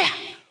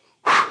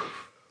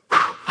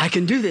 I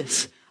can do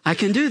this.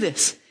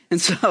 And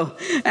so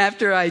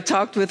after I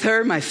talked with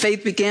her, my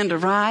faith began to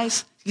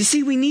rise. You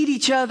see, we need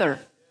each other.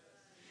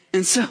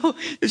 And so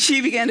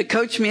she began to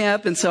coach me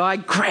up. And so I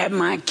grabbed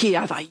my key.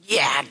 I thought,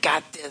 yeah, I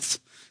got this.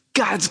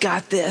 God's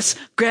got this.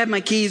 Grabbed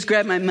my keys,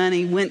 grabbed my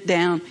money, went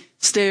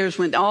downstairs,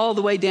 went all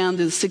the way down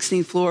to the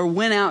 16th floor,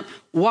 went out,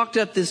 walked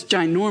up this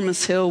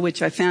ginormous hill,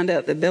 which I found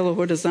out that Belo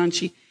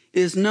Horizonte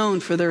is known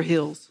for their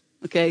hills.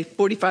 Okay,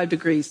 45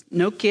 degrees.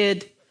 No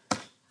kid.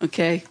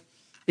 Okay,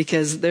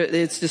 because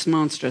it's just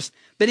monstrous.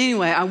 But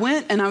anyway, I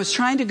went and I was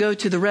trying to go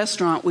to the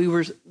restaurant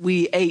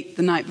we ate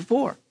the night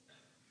before.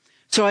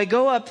 So I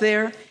go up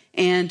there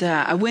and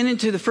I went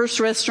into the first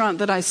restaurant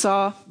that I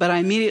saw, but I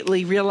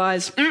immediately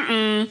realized,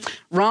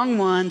 wrong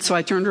one. So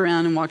I turned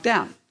around and walked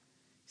out.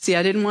 See,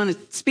 I didn't want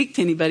to speak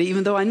to anybody,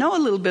 even though I know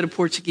a little bit of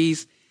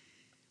Portuguese.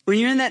 When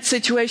you're in that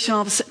situation,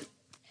 all of a sudden,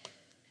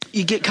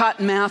 you get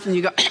cotton mouth and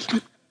you go,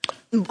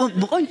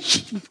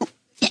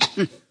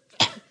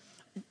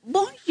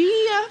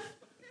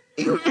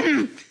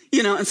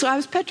 and so I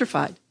was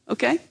petrified,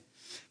 okay?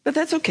 But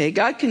that's okay.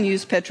 God can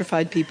use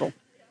petrified people.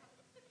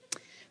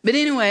 But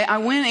anyway, I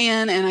went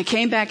in and I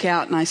came back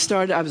out and I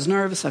was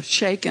nervous, I was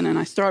shaking, and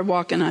I started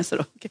walking and I said,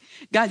 okay,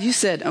 God, you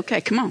said,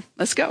 okay, come on,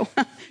 let's go.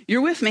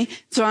 You're with me.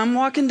 So I'm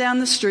walking down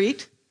the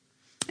street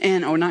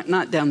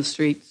not down the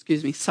street,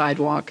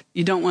 sidewalk.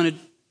 You don't want to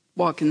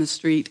walk in the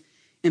street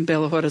in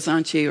Belo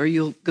Horizonte or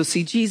you'll go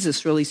see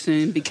Jesus really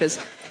soon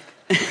because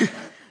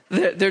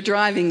their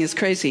driving is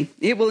crazy.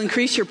 It will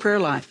increase your prayer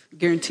life,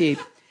 guaranteed.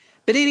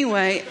 But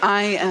anyway,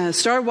 I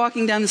started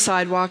walking down the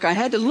sidewalk. I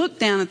had to look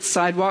down at the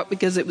sidewalk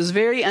because it was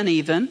very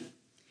uneven.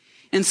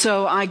 And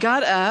so I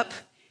got up,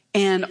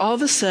 and all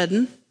of a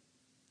sudden,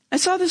 I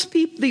saw these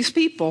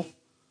people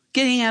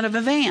getting out of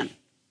a van.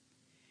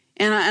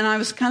 And I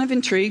was kind of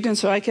intrigued, and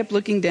so I kept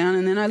looking down,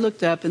 and then I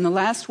looked up, and the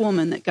last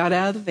woman that got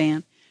out of the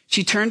van,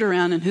 she turned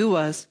around, and who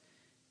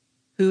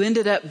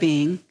ended up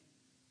being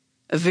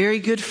a very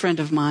good friend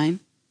of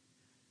mine,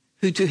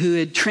 who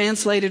had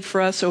translated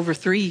for us over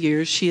 3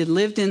 years. She had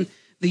lived in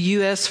the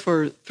U.S.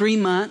 for 3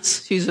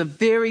 months. She's a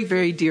very,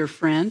 very dear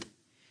friend.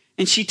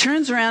 And she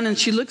turns around and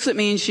she looks at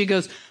me and she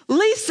goes,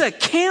 Lisa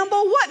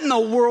Campbell, what in the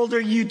world are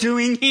you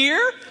doing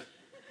here?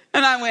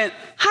 And I went,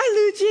 hi,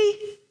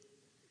 Luigi.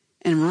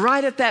 And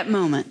right at that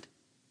moment,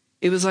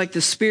 it was like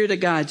the Spirit of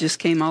God just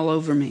came all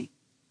over me.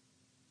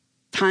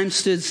 Time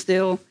stood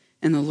still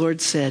and the Lord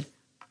said,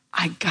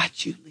 I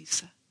got you,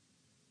 Lisa.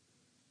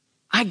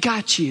 I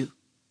got you.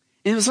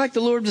 And it was like the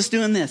Lord was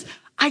doing this.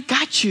 I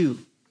got you.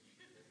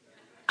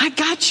 I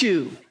got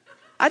you.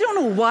 I don't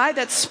know why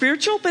that's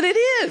spiritual, but it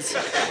is.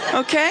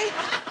 Okay?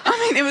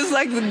 It was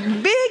like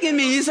big in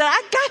me. He said,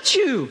 I got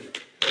you.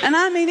 And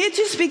it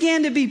just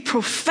began to be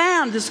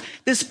profound,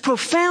 this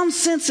profound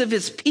sense of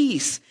his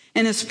peace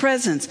and his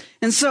presence.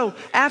 And so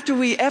after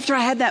I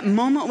had that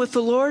moment with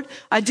the Lord,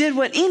 I did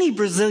what any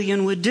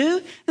Brazilian would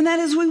do. And that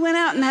is we went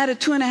out and had a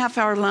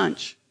 2.5-hour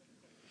lunch.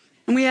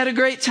 And we had a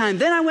great time.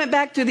 Then I went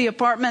back to the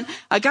apartment.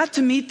 I got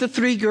to meet the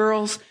 3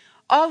 girls,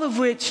 all of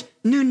which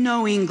knew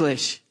no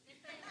English.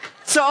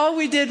 So all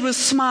we did was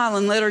smile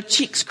and let our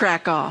cheeks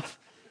crack off,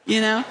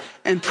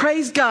 and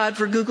praise God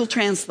for Google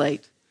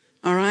Translate.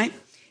 All right.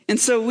 And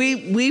so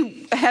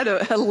we had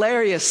a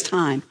hilarious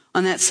time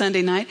on that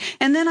Sunday night.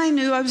 And then I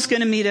knew I was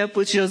going to meet up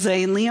with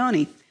Jose and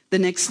Leonie the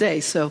next day.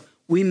 So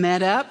we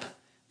met up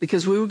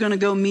because we were going to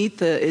go meet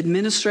the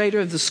administrator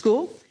of the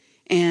school.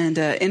 And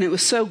it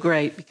was so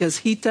great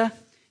because Rita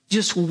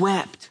just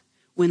wept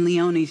when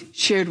Leonie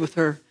shared with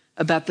her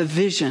about the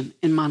vision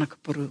in Monaco,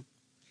 Peru.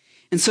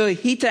 And so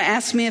Rita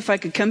asked me if I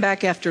could come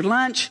back after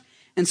lunch.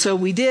 And so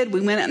we did.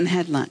 We went out and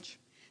had lunch.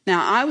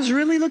 Now, I was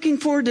really looking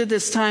forward to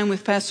this time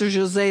with Pastor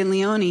Jose and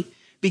Leonie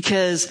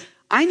because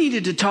I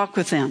needed to talk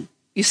with them.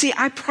 You see,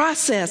 I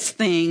process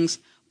things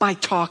by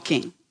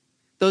talking.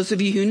 Those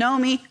of you who know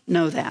me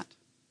know that,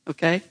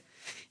 okay?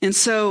 And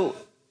so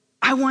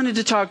I wanted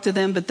to talk to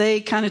them, but they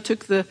kind of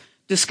took the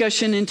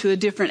discussion into a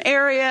different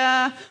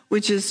area,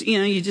 which is,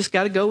 you just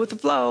got to go with the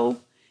flow.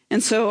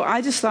 And so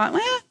I just thought,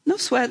 no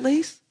sweat,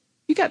 Lise.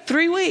 You got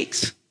 3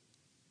 weeks.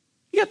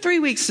 You got 3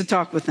 weeks to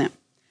talk with them.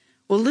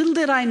 Well, little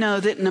did I know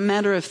that in a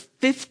matter of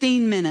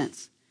 15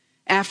 minutes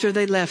after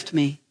they left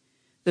me,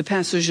 the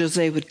Pastor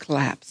Jose would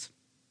collapse.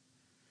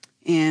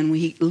 And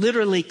he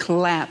literally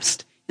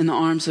collapsed in the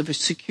arms of a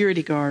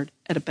security guard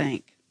at a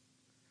bank.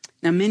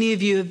 Now, many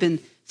of you have been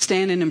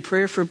standing in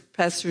prayer for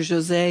Pastor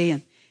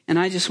Jose, and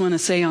I just want to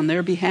say on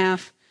their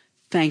behalf,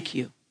 thank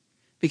you,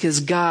 because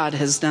God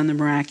has done the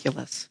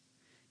miraculous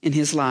in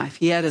his life.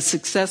 He had a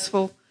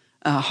successful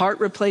heart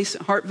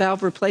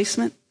valve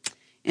replacement,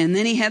 and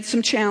then he had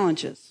some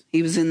challenges.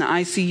 He was in the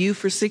ICU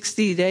for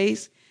 60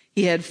 days.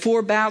 He had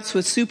 4 bouts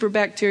with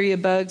superbacteria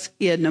bugs.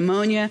 He had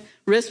pneumonia,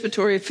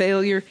 respiratory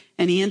failure,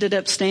 and he ended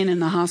up staying in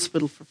the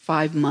hospital for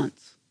 5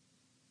 months.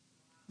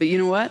 But you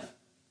know what?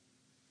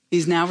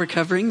 He's now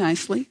recovering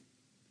nicely.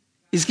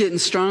 He's getting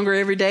stronger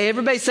every day.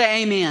 Everybody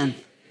say amen.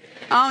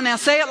 Oh, now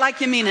say it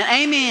like you mean it.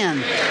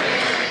 Amen.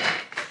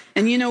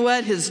 And you know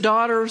what? His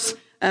daughters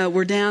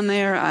were down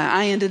there.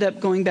 I ended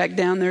up going back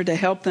down there to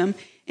help them.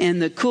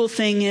 And the cool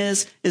thing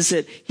is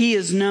that he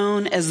is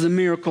known as the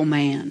miracle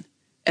man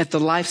at the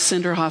Life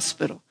Center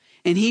Hospital.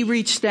 And he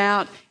reached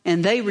out,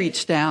 and they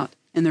reached out,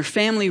 and their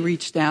family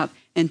reached out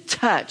and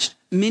touched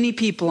many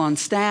people on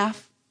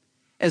staff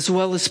as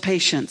well as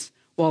patients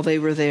while they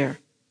were there.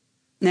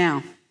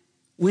 Now,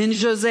 when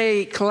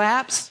Jose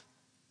collapsed,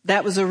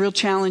 that was a real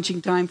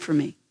challenging time for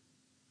me.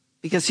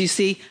 Because you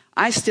see,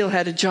 I still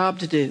had a job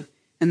to do,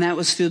 and that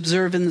was to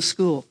observe in the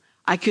school.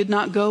 I could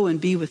not go and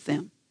be with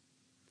them.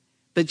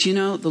 But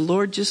the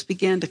Lord just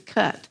began to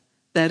cut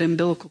that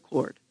umbilical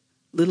cord,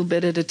 little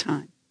bit at a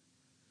time.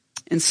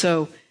 And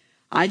so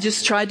I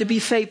just tried to be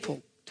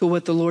faithful to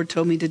what the Lord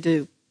told me to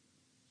do.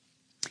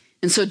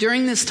 And so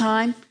during this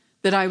time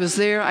that I was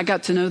there, I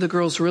got to know the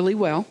girls really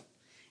well.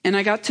 And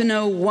I got to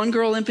know one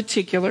girl in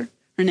particular.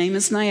 Her name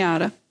is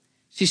Nayada.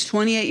 She's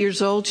 28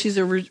 years old. She's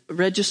a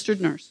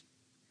registered nurse.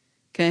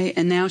 Okay.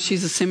 And now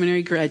she's a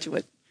seminary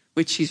graduate,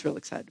 which she's real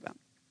excited about.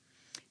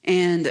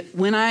 And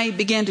when I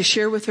began to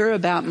share with her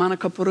about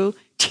Manakapuru,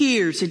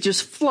 tears would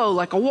just flow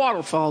like a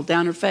waterfall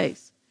down her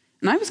face.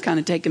 And I was kind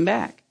of taken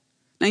back.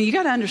 Now you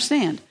got to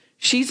understand,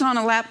 she's on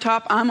a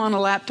laptop, I'm on a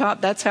laptop.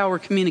 That's how we're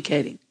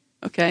communicating.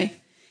 Okay.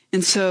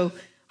 And so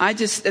at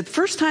the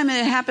first time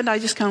it happened, I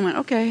just kind of went,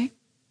 okay.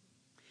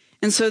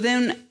 And so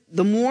then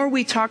the more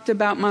we talked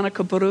about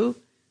Manakapuru,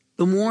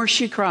 the more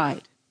she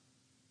cried.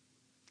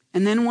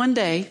 And then one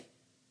day,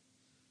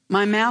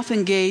 my mouth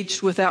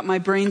engaged without my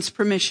brain's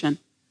permission.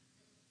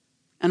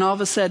 And all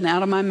of a sudden,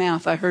 out of my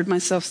mouth, I heard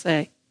myself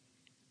say,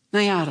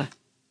 Nayara,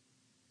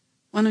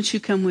 why don't you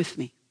come with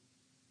me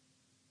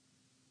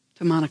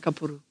to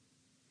Manakapuru?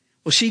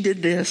 Well, she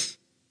did this,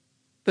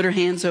 put her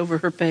hands over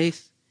her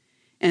face,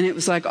 and it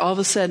was like all of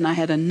a sudden I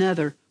had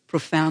another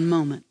profound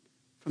moment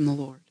from the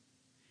Lord.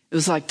 It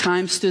was like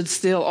time stood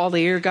still, all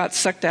the air got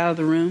sucked out of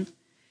the room,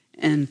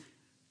 and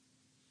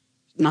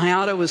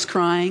Nayara was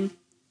crying,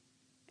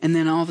 and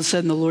then all of a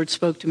sudden the Lord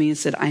spoke to me and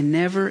said, I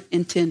never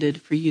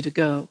intended for you to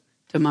go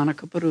to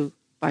Manakapuru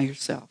by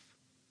yourself.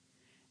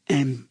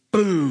 And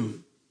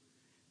boom,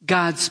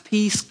 God's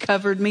peace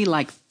covered me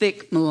like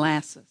thick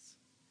molasses.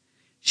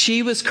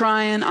 She was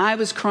crying, I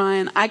was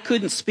crying, I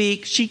couldn't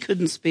speak, she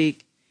couldn't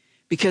speak,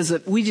 because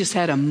we just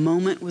had a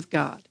moment with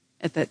God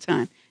at that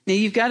time. Now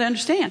you've got to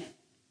understand,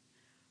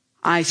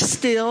 I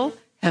still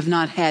have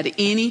not had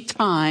any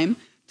time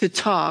to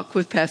talk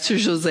with Pastor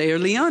Jose or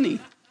Leonie.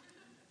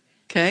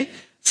 Okay?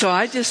 So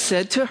I just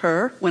said to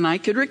her when I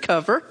could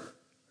recover,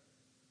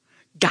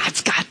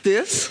 God's got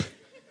this.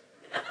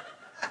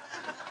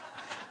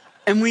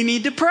 And we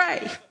need to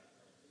pray.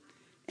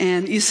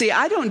 And you see,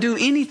 I don't do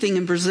anything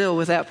in Brazil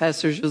without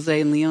Pastor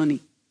Jose and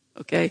Leonie.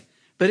 Okay?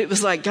 But it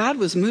was like God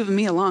was moving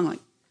me along,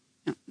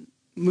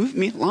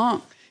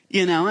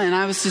 and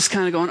I was just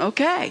kind of going,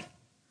 okay.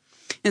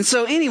 And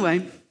so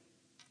anyway,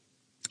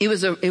 it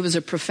was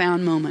a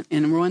profound moment.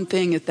 And one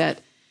thing at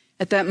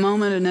that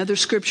moment, another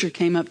scripture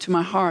came up to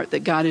my heart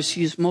that God has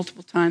used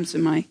multiple times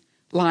in my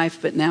life,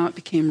 but now it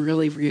became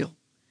really real.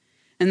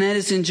 And that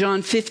is in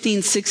John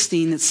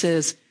 15:16. It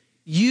says,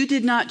 you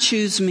did not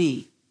choose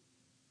me,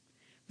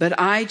 but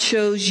I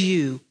chose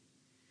you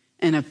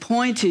and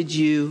appointed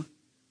you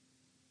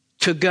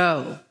to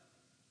go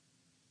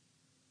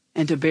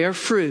and to bear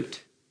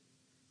fruit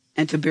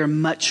and to bear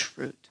much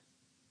fruit.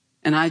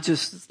 And I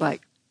just was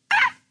like,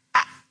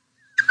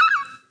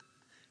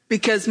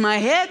 because my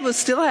head was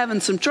still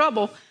having some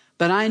trouble,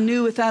 but I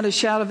knew without a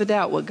shadow of a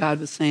doubt what God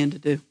was saying to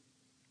do.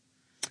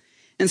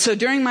 And so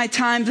during my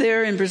time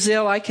there in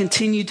Brazil, I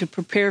continued to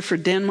prepare for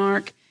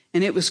Denmark,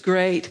 and it was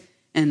great,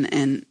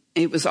 and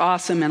it was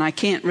awesome, and I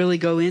can't really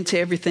go into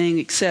everything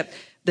except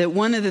that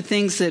one of the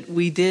things that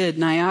we did,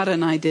 Nayara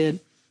and I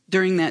did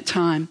during that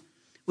time,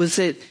 was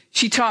that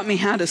she taught me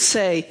how to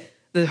say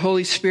the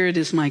Holy Spirit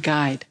is my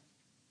guide.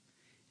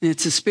 And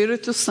it's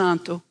Espírito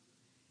Santo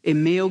é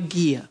meu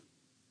guia.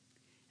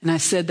 And I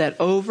said that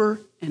over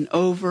and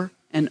over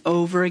and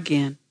over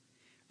again.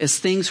 As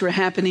things were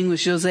happening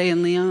with Jose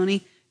and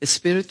Leonie,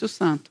 Espírito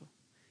Santo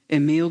é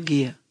meu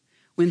guia.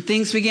 When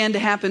things began to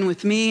happen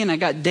with me and I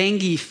got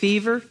dengue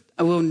fever,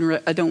 I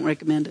don't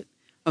recommend it.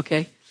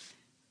 Okay?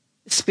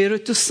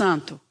 Espírito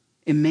Santo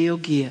é meu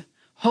guia.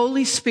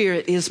 Holy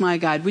Spirit is my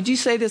guide. Would you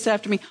say this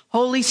after me?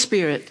 Holy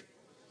Spirit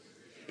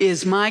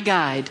is my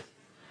guide.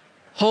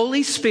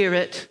 Holy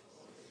Spirit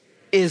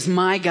is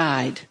my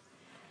guide.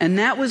 And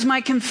that was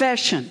my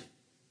confession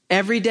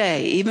every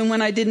day, even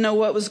when I didn't know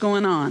what was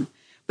going on.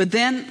 But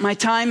then my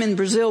time in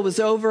Brazil was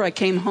over. I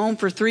came home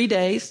for 3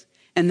 days,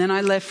 and then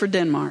I left for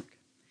Denmark.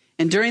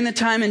 And during the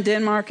time in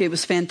Denmark, it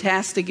was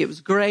fantastic. It was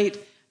great.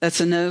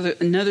 That's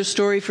another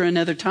story for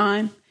another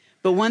time.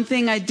 But one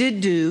thing I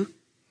did do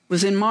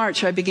was in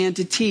March, I began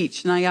to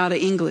teach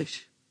Nayara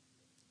English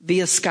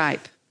via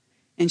Skype.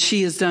 And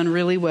she has done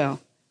really well.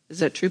 Is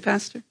that true,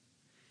 Pastor?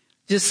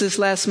 Just this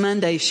last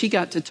Monday, she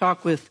got to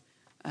talk with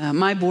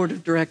my board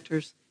of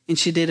directors, and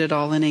she did it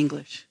all in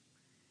English.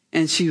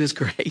 And she was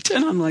great.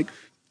 And I'm like,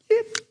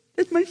 yep,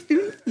 that's my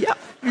student. Yep.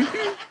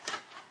 Mm-hmm.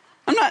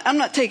 I'm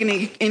not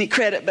taking any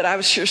credit, but I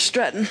was sure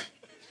strutting.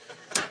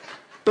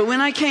 But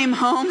when I came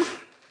home,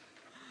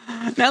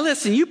 now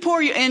listen, you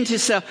pour into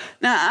yourself.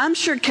 Now, I'm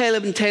sure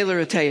Caleb and Taylor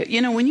will tell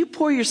you, when you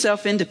pour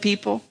yourself into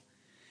people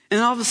and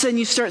all of a sudden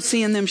you start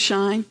seeing them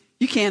shine,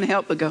 you can't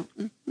help but go,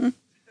 mm-hmm.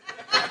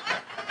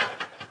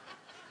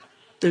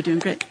 They're doing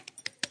great.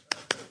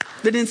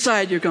 But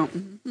inside you're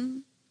going,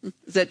 mm-hmm.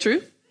 Is that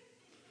true?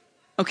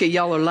 Okay,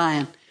 y'all are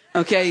lying.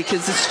 Okay,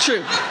 because it's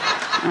true.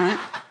 All right.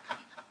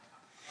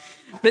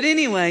 But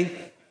anyway,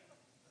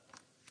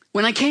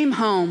 when I came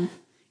home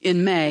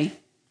in May,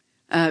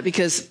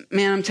 because,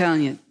 man, I'm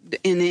telling you,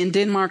 in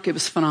Denmark, it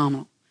was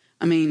phenomenal.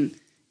 I mean,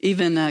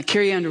 even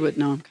Carrie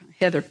Underwood,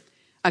 Heather.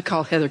 I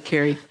call Heather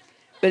Carrie.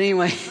 But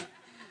anyway,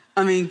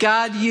 I mean,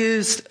 God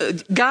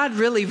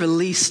really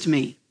released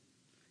me.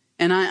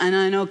 And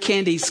I know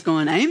Candy's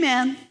going,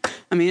 amen.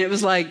 I mean, it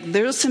was like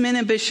there was some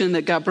inhibition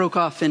that got broke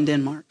off in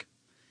Denmark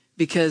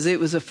because it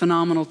was a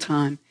phenomenal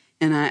time.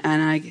 And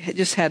I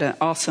just had an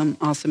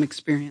awesome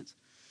experience.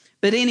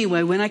 But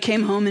anyway, when I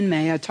came home in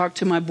May, I talked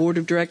to my board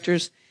of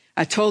directors.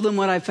 I told them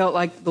what I felt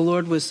like the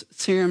Lord was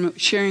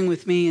sharing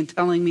with me and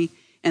telling me,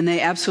 and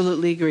they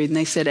absolutely agreed. And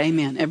they said,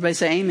 amen. Everybody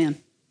say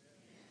amen.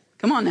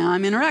 Come on now,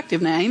 I'm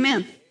interactive now.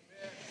 Amen.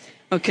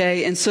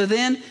 Okay, and so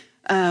then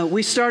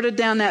we started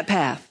down that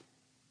path.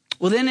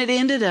 Well, then it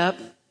ended up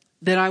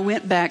that I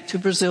went back to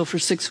Brazil for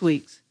 6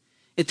 weeks.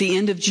 At the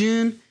end of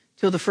June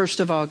till the 1st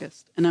of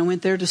August. And I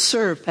went there to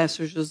serve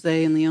Pastor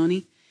Jose and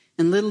Leone.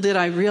 And little did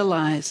I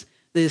realize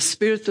the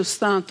Espírito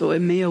Santo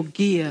and meu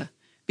guia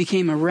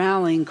became a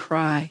rallying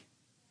cry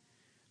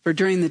for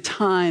during the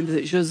time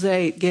that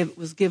Jose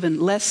was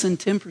given less than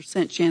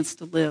 10% chance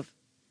to live.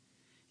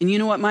 And you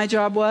know what my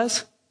job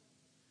was?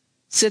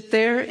 Sit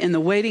there in the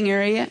waiting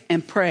area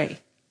and pray.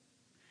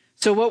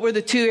 So what were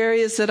the 2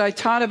 areas that I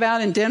taught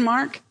about in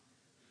Denmark?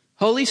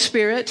 Holy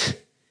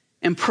Spirit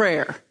and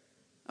prayer.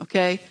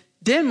 Okay?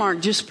 Denmark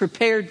just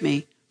prepared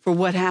me for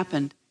what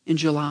happened in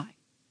July.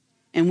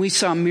 And we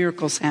saw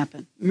miracles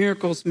happen.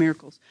 Miracles.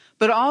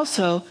 But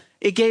also,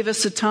 it gave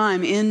us a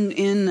time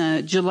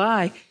in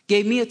July,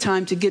 gave me a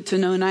time to get to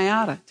know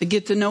Nayada, to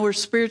get to know her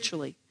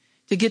spiritually,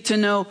 to get to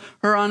know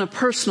her on a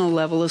personal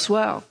level as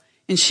well.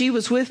 And she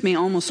was with me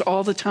almost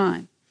all the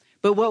time.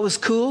 But what was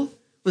cool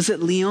was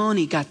that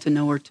Leone got to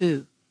know her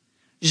too.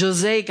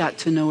 Jose got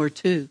to know her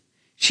too.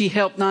 She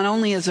helped not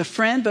only as a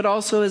friend, but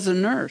also as a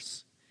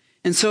nurse.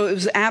 And so it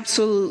was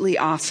absolutely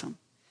awesome.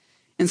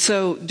 And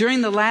so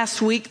during the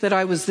last week that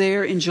I was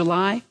there in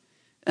July,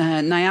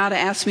 Nayada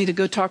asked me to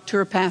go talk to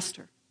her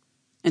pastor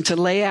and to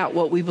lay out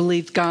what we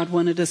believed God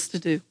wanted us to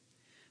do.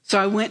 So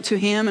I went to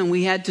him, and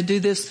we had to do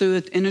this through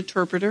an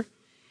interpreter.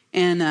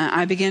 And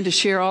I began to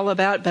share all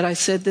about it, but I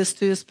said this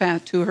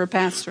to her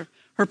pastor.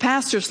 Her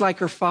pastor's like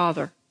her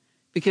father,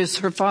 because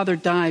her father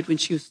died when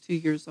she was 2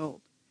 years old.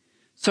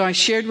 So I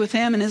shared with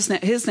him, and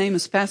his name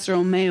is Pastor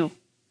O'Mail.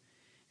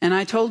 And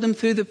I told him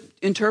through the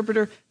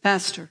interpreter,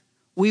 Pastor,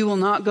 we will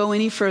not go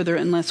any further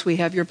unless we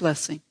have your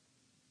blessing.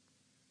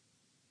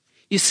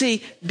 You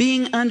see,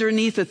 being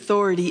underneath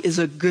authority is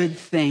a good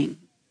thing.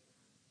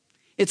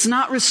 It's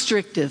not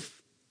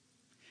restrictive,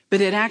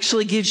 but it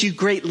actually gives you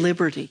great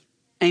liberty.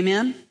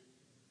 Amen?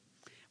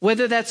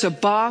 Whether that's a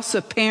boss,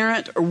 a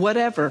parent, or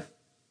whatever,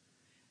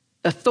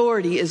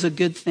 authority is a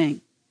good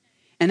thing.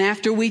 And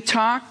after we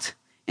talked,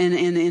 and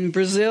in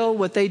Brazil,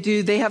 what they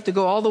do, they have to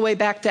go all the way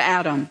back to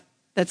Adam.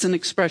 That's an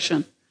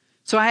expression.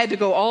 So I had to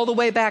go all the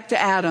way back to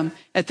Adam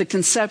at the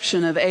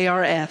conception of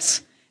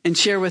ARS and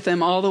share with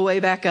them all the way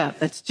back up.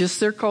 That's just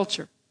their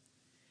culture.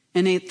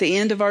 And at the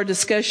end of our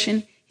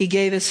discussion, he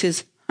gave us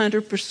his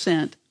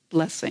 100%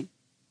 blessing.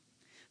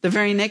 The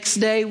very next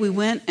day we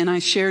went and I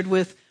shared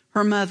with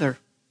her mother.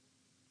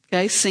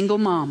 Okay, single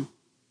mom.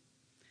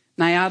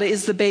 Nayada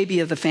is the baby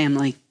of the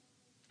family.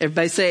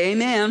 Everybody say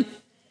amen.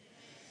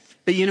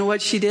 But you know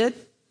what she did?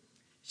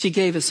 She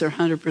gave us her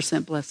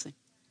 100% blessing.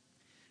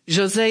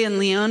 Jose and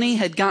Leone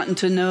had gotten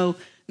to know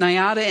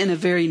Nayada in a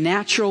very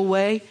natural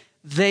way.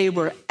 They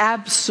were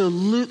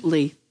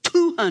absolutely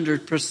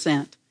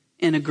 200%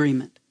 in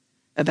agreement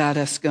about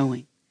us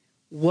going.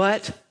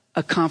 What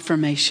a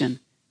confirmation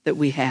that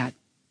we had.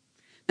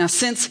 Now,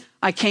 since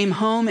I came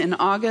home in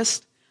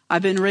August,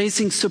 I've been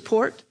raising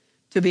support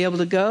to be able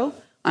to go.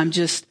 I'm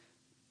just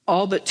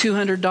all but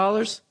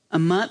 $200 a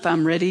month.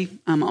 I'm ready.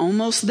 I'm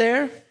almost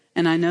there,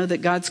 and I know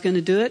that God's going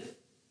to do it.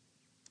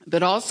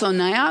 But also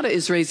Nayada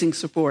is raising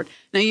support.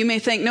 Now you may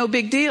think no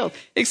big deal,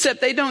 except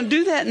they don't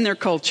do that in their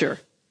culture.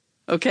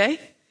 Okay?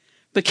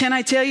 But can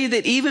I tell you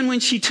that even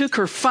when she took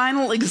her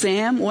final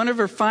exam, one of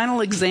her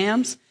final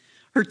exams,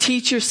 her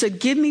teacher said,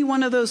 give me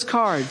one of those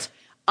cards.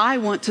 I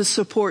want to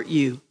support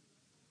you.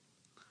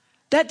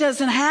 That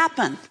doesn't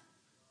happen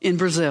in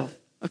Brazil.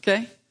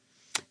 Okay?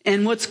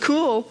 And what's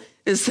cool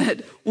is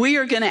that we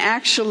are going to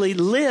actually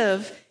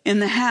live in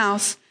the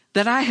house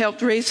that I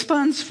helped raise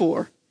funds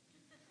for.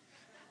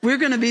 We're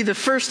going to be the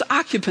first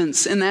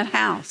occupants in that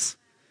house.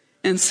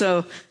 And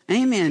so,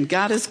 amen,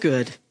 God is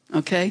good,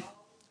 okay?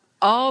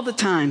 All the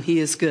time he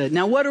is good.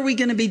 Now, what are we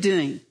going to be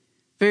doing?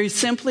 Very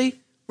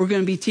simply, we're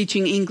going to be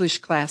teaching English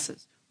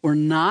classes. We're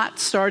not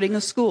starting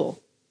a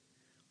school.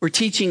 We're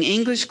teaching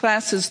English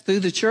classes through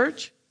the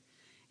church,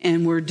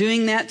 and we're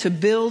doing that to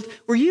build,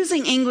 we're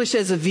using English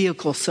as a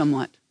vehicle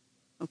somewhat,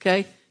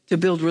 okay? To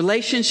build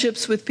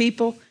relationships with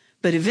people,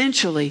 but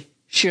eventually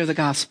share the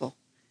gospel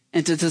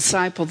and to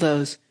disciple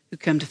those who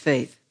come to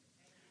faith.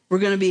 We're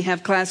going to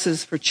have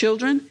classes for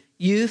children,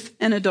 youth,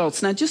 and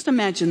adults. Now, just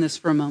imagine this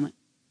for a moment.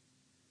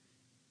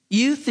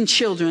 Youth and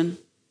children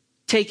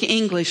take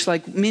English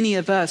like many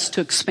of us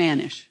took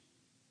Spanish.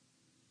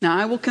 Now,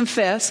 I will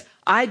confess,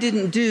 I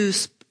didn't do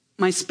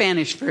my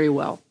Spanish very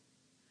well.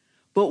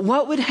 But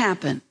what would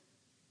happen?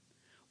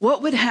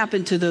 What would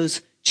happen to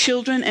those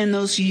children and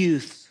those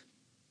youths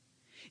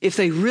if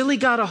they really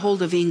got a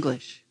hold of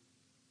English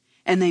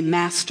and they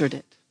mastered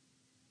it?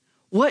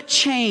 What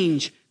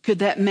change could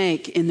that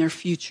make in their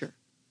future?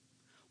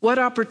 What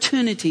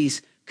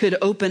opportunities could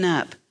open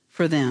up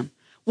for them?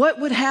 What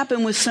would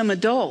happen with some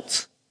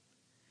adults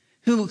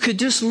who could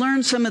just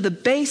learn some of the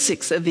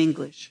basics of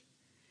English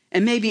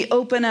and maybe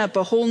open up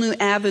a whole new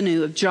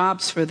avenue of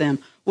jobs for them,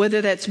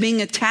 whether that's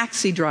being a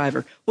taxi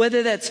driver,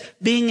 whether that's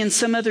being in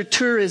some other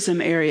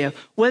tourism area,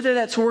 whether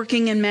that's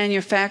working in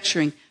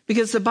manufacturing.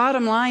 Because the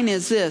bottom line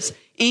is this: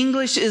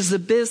 English is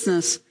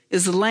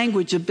the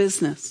language of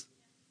business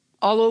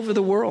all over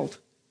the world.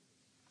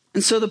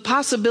 And so the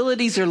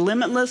possibilities are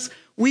limitless.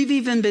 We've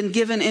even been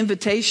given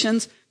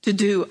invitations to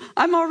do,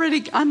 I'm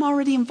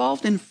already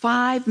involved in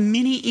 5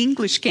 mini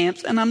English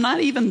camps, and I'm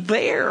not even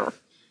there.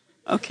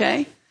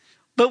 Okay?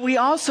 But we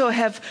also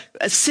have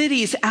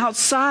cities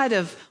outside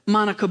of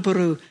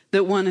Manakaburu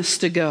that want us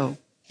to go.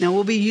 Now,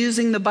 we'll be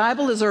using the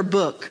Bible as our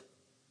book.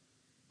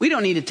 We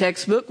don't need a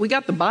textbook. We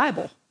got the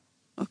Bible.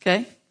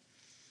 Okay?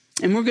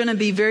 And we're going to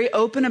be very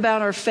open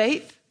about our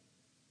faith,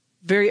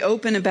 very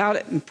open about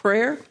it in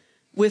prayer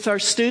with our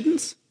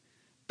students.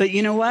 But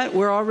you know what?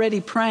 We're already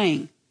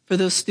praying for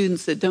those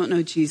students that don't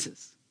know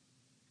Jesus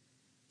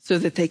so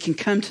that they can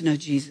come to know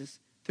Jesus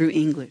through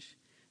English.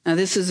 Now,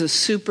 this is a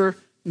super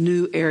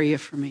new area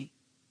for me.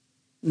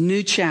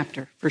 New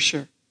chapter, for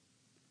sure.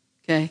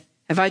 Okay?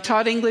 Have I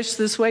taught English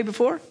this way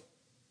before?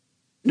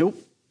 Nope.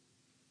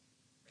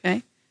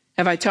 Okay?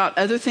 Have I taught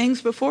other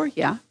things before?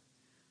 Yeah.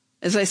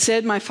 As I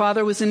said, my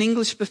father was an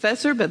English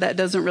professor, but that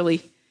doesn't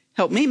really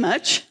help me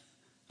much.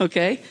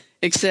 Okay?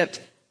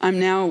 Except I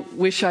now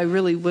wish I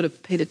really would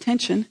have paid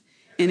attention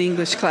in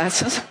English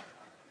classes.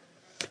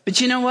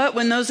 But you know what?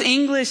 When those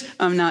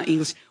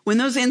when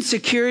those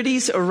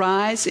insecurities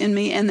arise in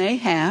me, and they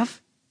have,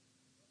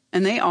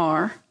 and they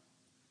are,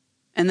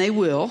 and they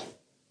will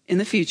in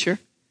the future,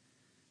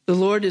 the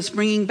Lord is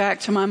bringing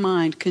back to my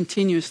mind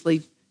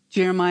continuously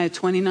Jeremiah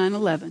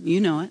 29:11. You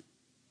know it.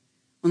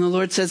 When the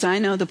Lord says, I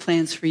know the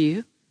plans for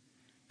you.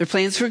 They're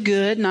plans for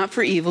good, not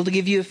for evil, to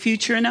give you a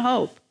future and a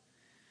hope.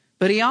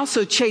 But he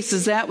also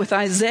chases that with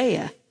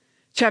Isaiah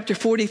chapter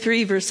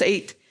 43, verse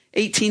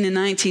 18 and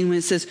 19, when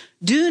it says,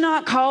 do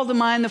not call to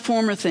mind the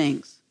former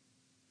things.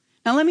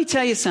 Now, let me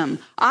tell you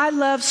something. I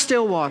love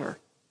Stillwater.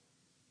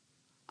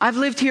 I've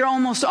lived here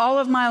almost all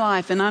of my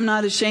life, and I'm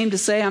not ashamed to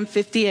say I'm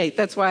 58.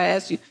 That's why I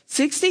asked you,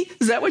 60?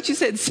 Is that what you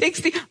said,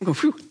 60?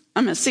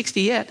 I'm not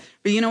 60 yet.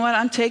 But you know what?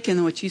 I'm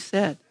taking what you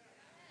said.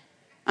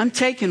 I'm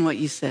taking what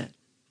you said,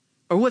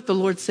 or what the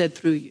Lord said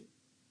through you.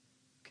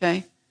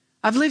 Okay?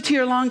 I've lived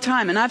here a long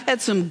time, and I've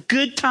had some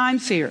good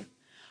times here.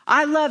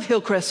 I love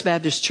Hillcrest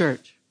Baptist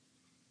Church.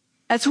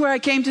 That's where I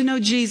came to know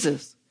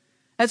Jesus.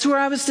 That's where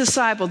I was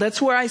discipled.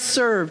 That's where I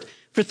served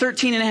for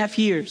 13 and a half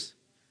years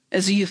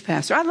as a youth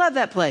pastor. I love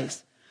that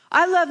place.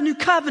 I love New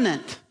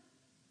Covenant.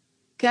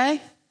 Okay?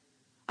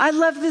 I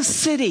love this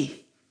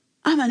city.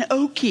 I'm an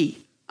Okie.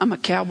 I'm a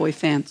Cowboy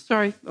fan.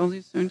 Sorry.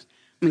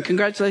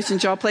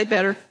 Congratulations. Y'all played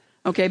better.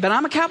 Okay, but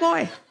I'm a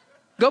Cowboy.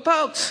 Go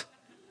Pokes.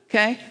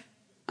 Okay?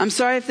 I'm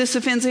sorry if this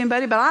offends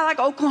anybody, but I like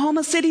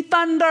Oklahoma City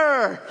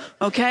Thunder.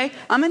 Okay?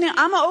 I'm an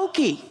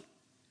Okie.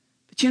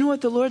 But you know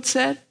what the Lord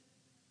said?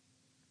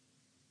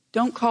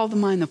 Don't call to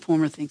mind the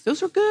former things.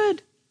 Those are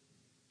good.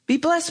 Be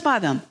blessed by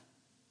them.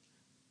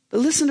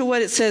 But listen to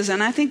what it says,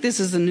 and I think this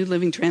is the New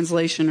Living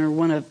Translation or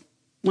one of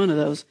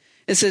those.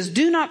 It says,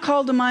 do not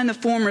call to mind the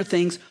former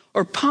things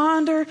or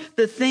ponder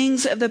the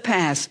things of the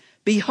past.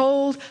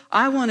 Behold,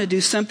 I want to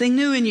do something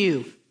new in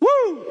you.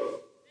 Woo!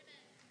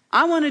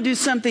 I want to do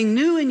something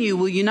new in you.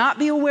 Will you not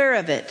be aware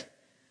of it?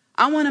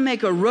 I want to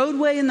make a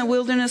roadway in the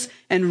wilderness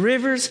and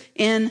rivers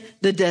in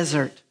the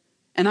desert.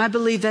 And I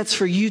believe that's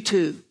for you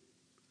too.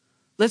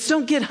 Let's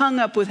don't get hung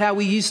up with how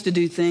we used to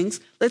do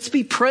things. Let's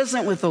be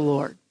present with the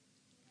Lord.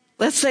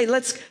 Let's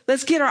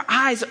get our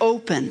eyes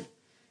open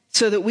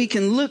so that we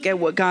can look at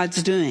what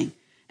God's doing.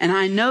 And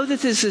I know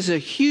that this is a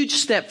huge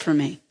step for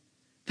me.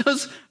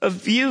 Those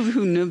of you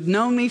who have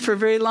known me for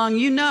very long,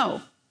 you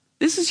know,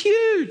 this is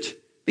huge.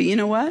 But you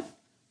know what?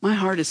 My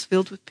heart is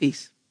filled with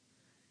peace.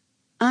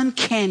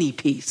 Uncanny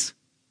peace.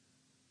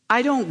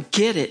 I don't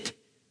get it.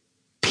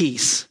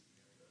 Peace.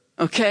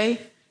 Okay?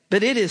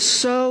 But it is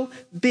so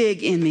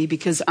big in me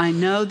because I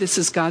know this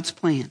is God's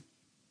plan.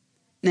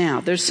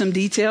 Now, there's some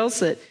details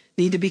that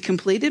need to be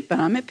completed, but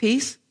I'm at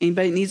peace.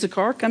 Anybody needs a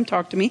car, come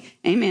talk to me.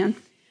 Amen.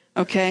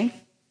 Okay?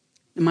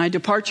 My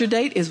departure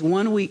date is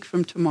 1 week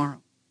from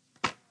tomorrow.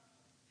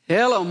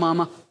 Hello,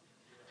 Mama.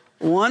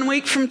 1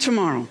 week from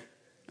tomorrow.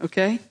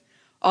 Okay?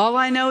 All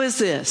I know is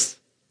this.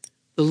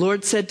 The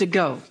Lord said to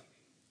go.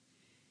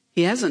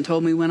 He hasn't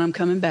told me when I'm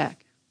coming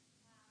back.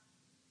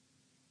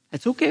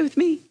 That's okay with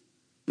me.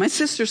 My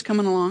sister's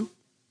coming along,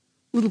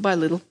 little by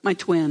little, my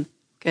twin.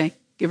 Okay?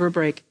 Give her a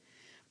break.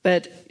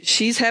 But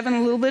she's having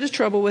a little bit of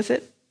trouble with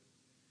it.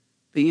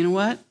 But you know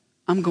what?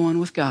 I'm going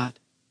with God.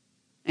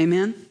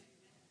 Amen?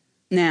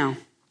 Now,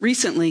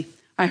 recently,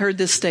 I heard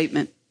this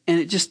statement, and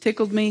it just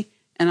tickled me,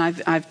 and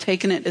I've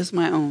taken it as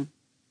my own.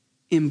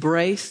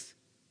 Embrace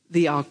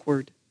the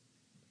awkward.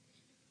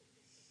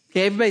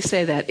 Okay, everybody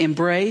say that.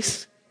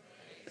 Embrace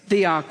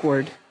the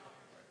awkward.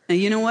 Now,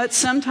 you know what?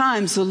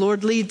 Sometimes the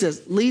Lord leads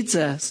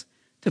us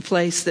to a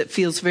place that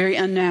feels very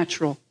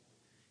unnatural,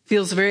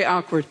 feels very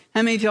awkward.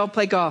 How many of y'all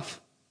play golf?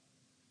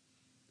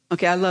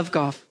 Okay, I love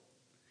golf.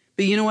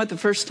 But you know what? The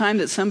first time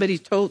that somebody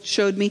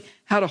showed me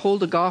how to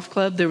hold a golf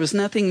club, there was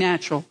nothing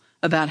natural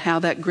about how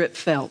that grip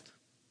felt.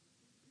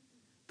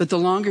 But the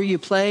longer you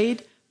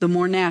played, the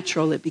more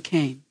natural it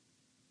became.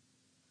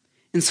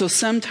 And so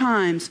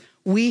sometimes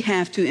we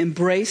have to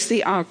embrace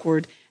the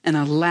awkward and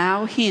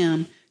allow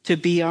him to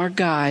be our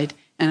guide.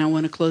 And I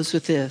want to close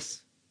with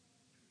this.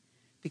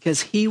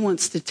 Because he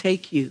wants to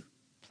take you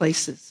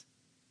places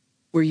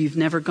where you've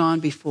never gone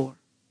before.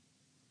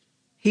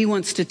 He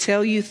wants to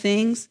tell you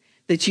things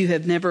that you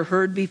have never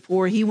heard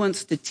before. He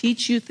wants to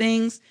teach you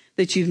things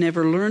that you've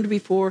never learned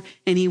before.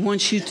 And he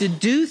wants you to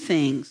do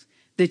things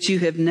that you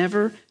have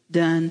never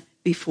done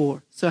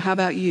before. So how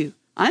about you?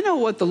 I know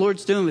what the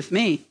Lord's doing with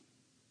me.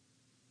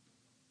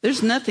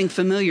 There's nothing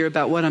familiar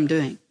about what I'm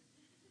doing.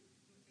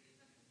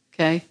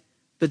 Okay?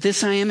 But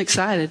this I am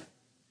excited.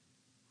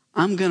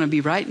 I'm going to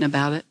be writing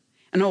about it.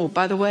 And oh,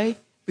 by the way,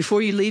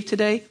 before you leave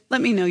today,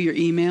 let me know your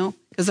email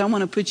because I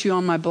want to put you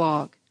on my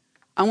blog.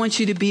 I want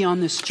you to be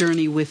on this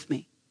journey with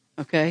me,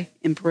 okay,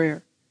 in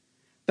prayer.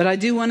 But I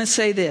do want to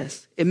say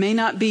this. It may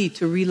not be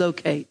to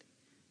relocate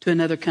to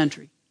another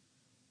country.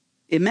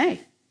 It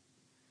may.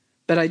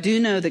 But I do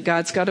know that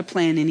God's got a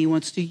plan and he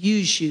wants to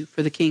use you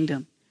for the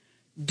kingdom.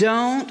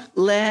 Don't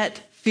let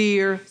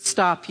fear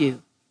stop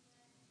you.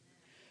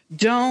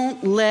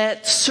 Don't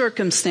let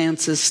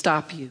circumstances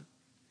stop you.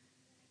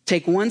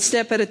 Take one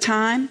step at a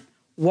time.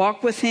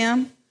 Walk with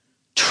him.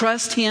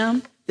 Trust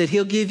him that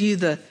he'll give you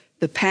the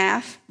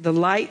path, the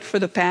light for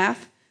the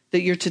path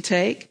that you're to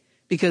take.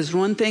 Because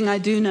one thing I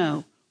do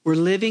know, we're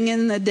living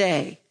in the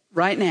day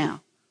right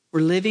now.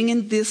 We're living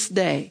in this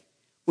day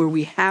where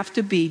we have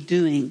to be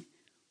doing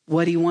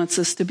what he wants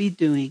us to be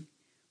doing.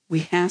 We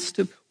have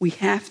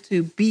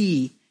to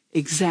be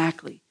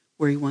exactly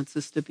where he wants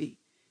us to be.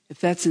 If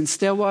that's in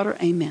Stillwater,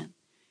 amen.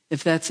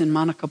 If that's in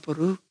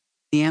Manakaparu,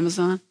 the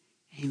Amazon,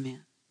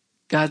 amen.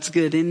 God's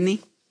good, isn't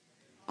he?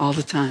 All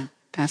the time.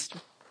 Pastor.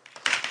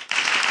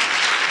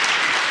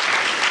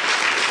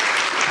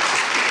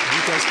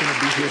 You guys going to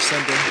be here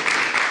Sunday?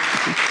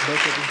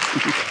 Both of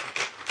you.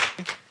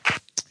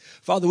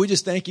 Father, we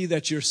just thank you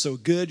that you're so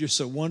good, you're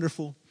so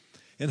wonderful.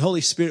 And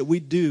Holy Spirit, we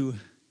do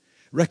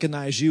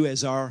recognize you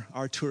as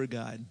our tour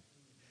guide.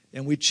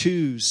 And we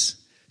choose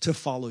to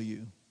follow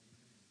you.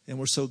 And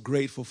we're so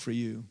grateful for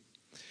you.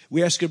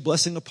 We ask your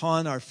blessing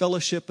upon our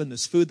fellowship and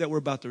this food that we're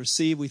about to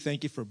receive. We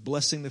thank you for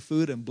blessing the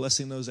food and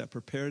blessing those that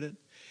prepared it.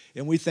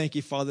 And we thank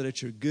you, Father,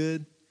 that you're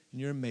good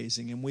and you're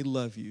amazing. And we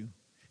love you.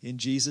 In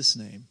Jesus'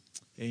 name,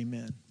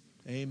 amen.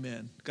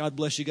 Amen. God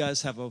bless you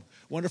guys. Have a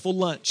wonderful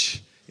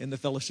lunch in the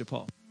fellowship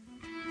hall.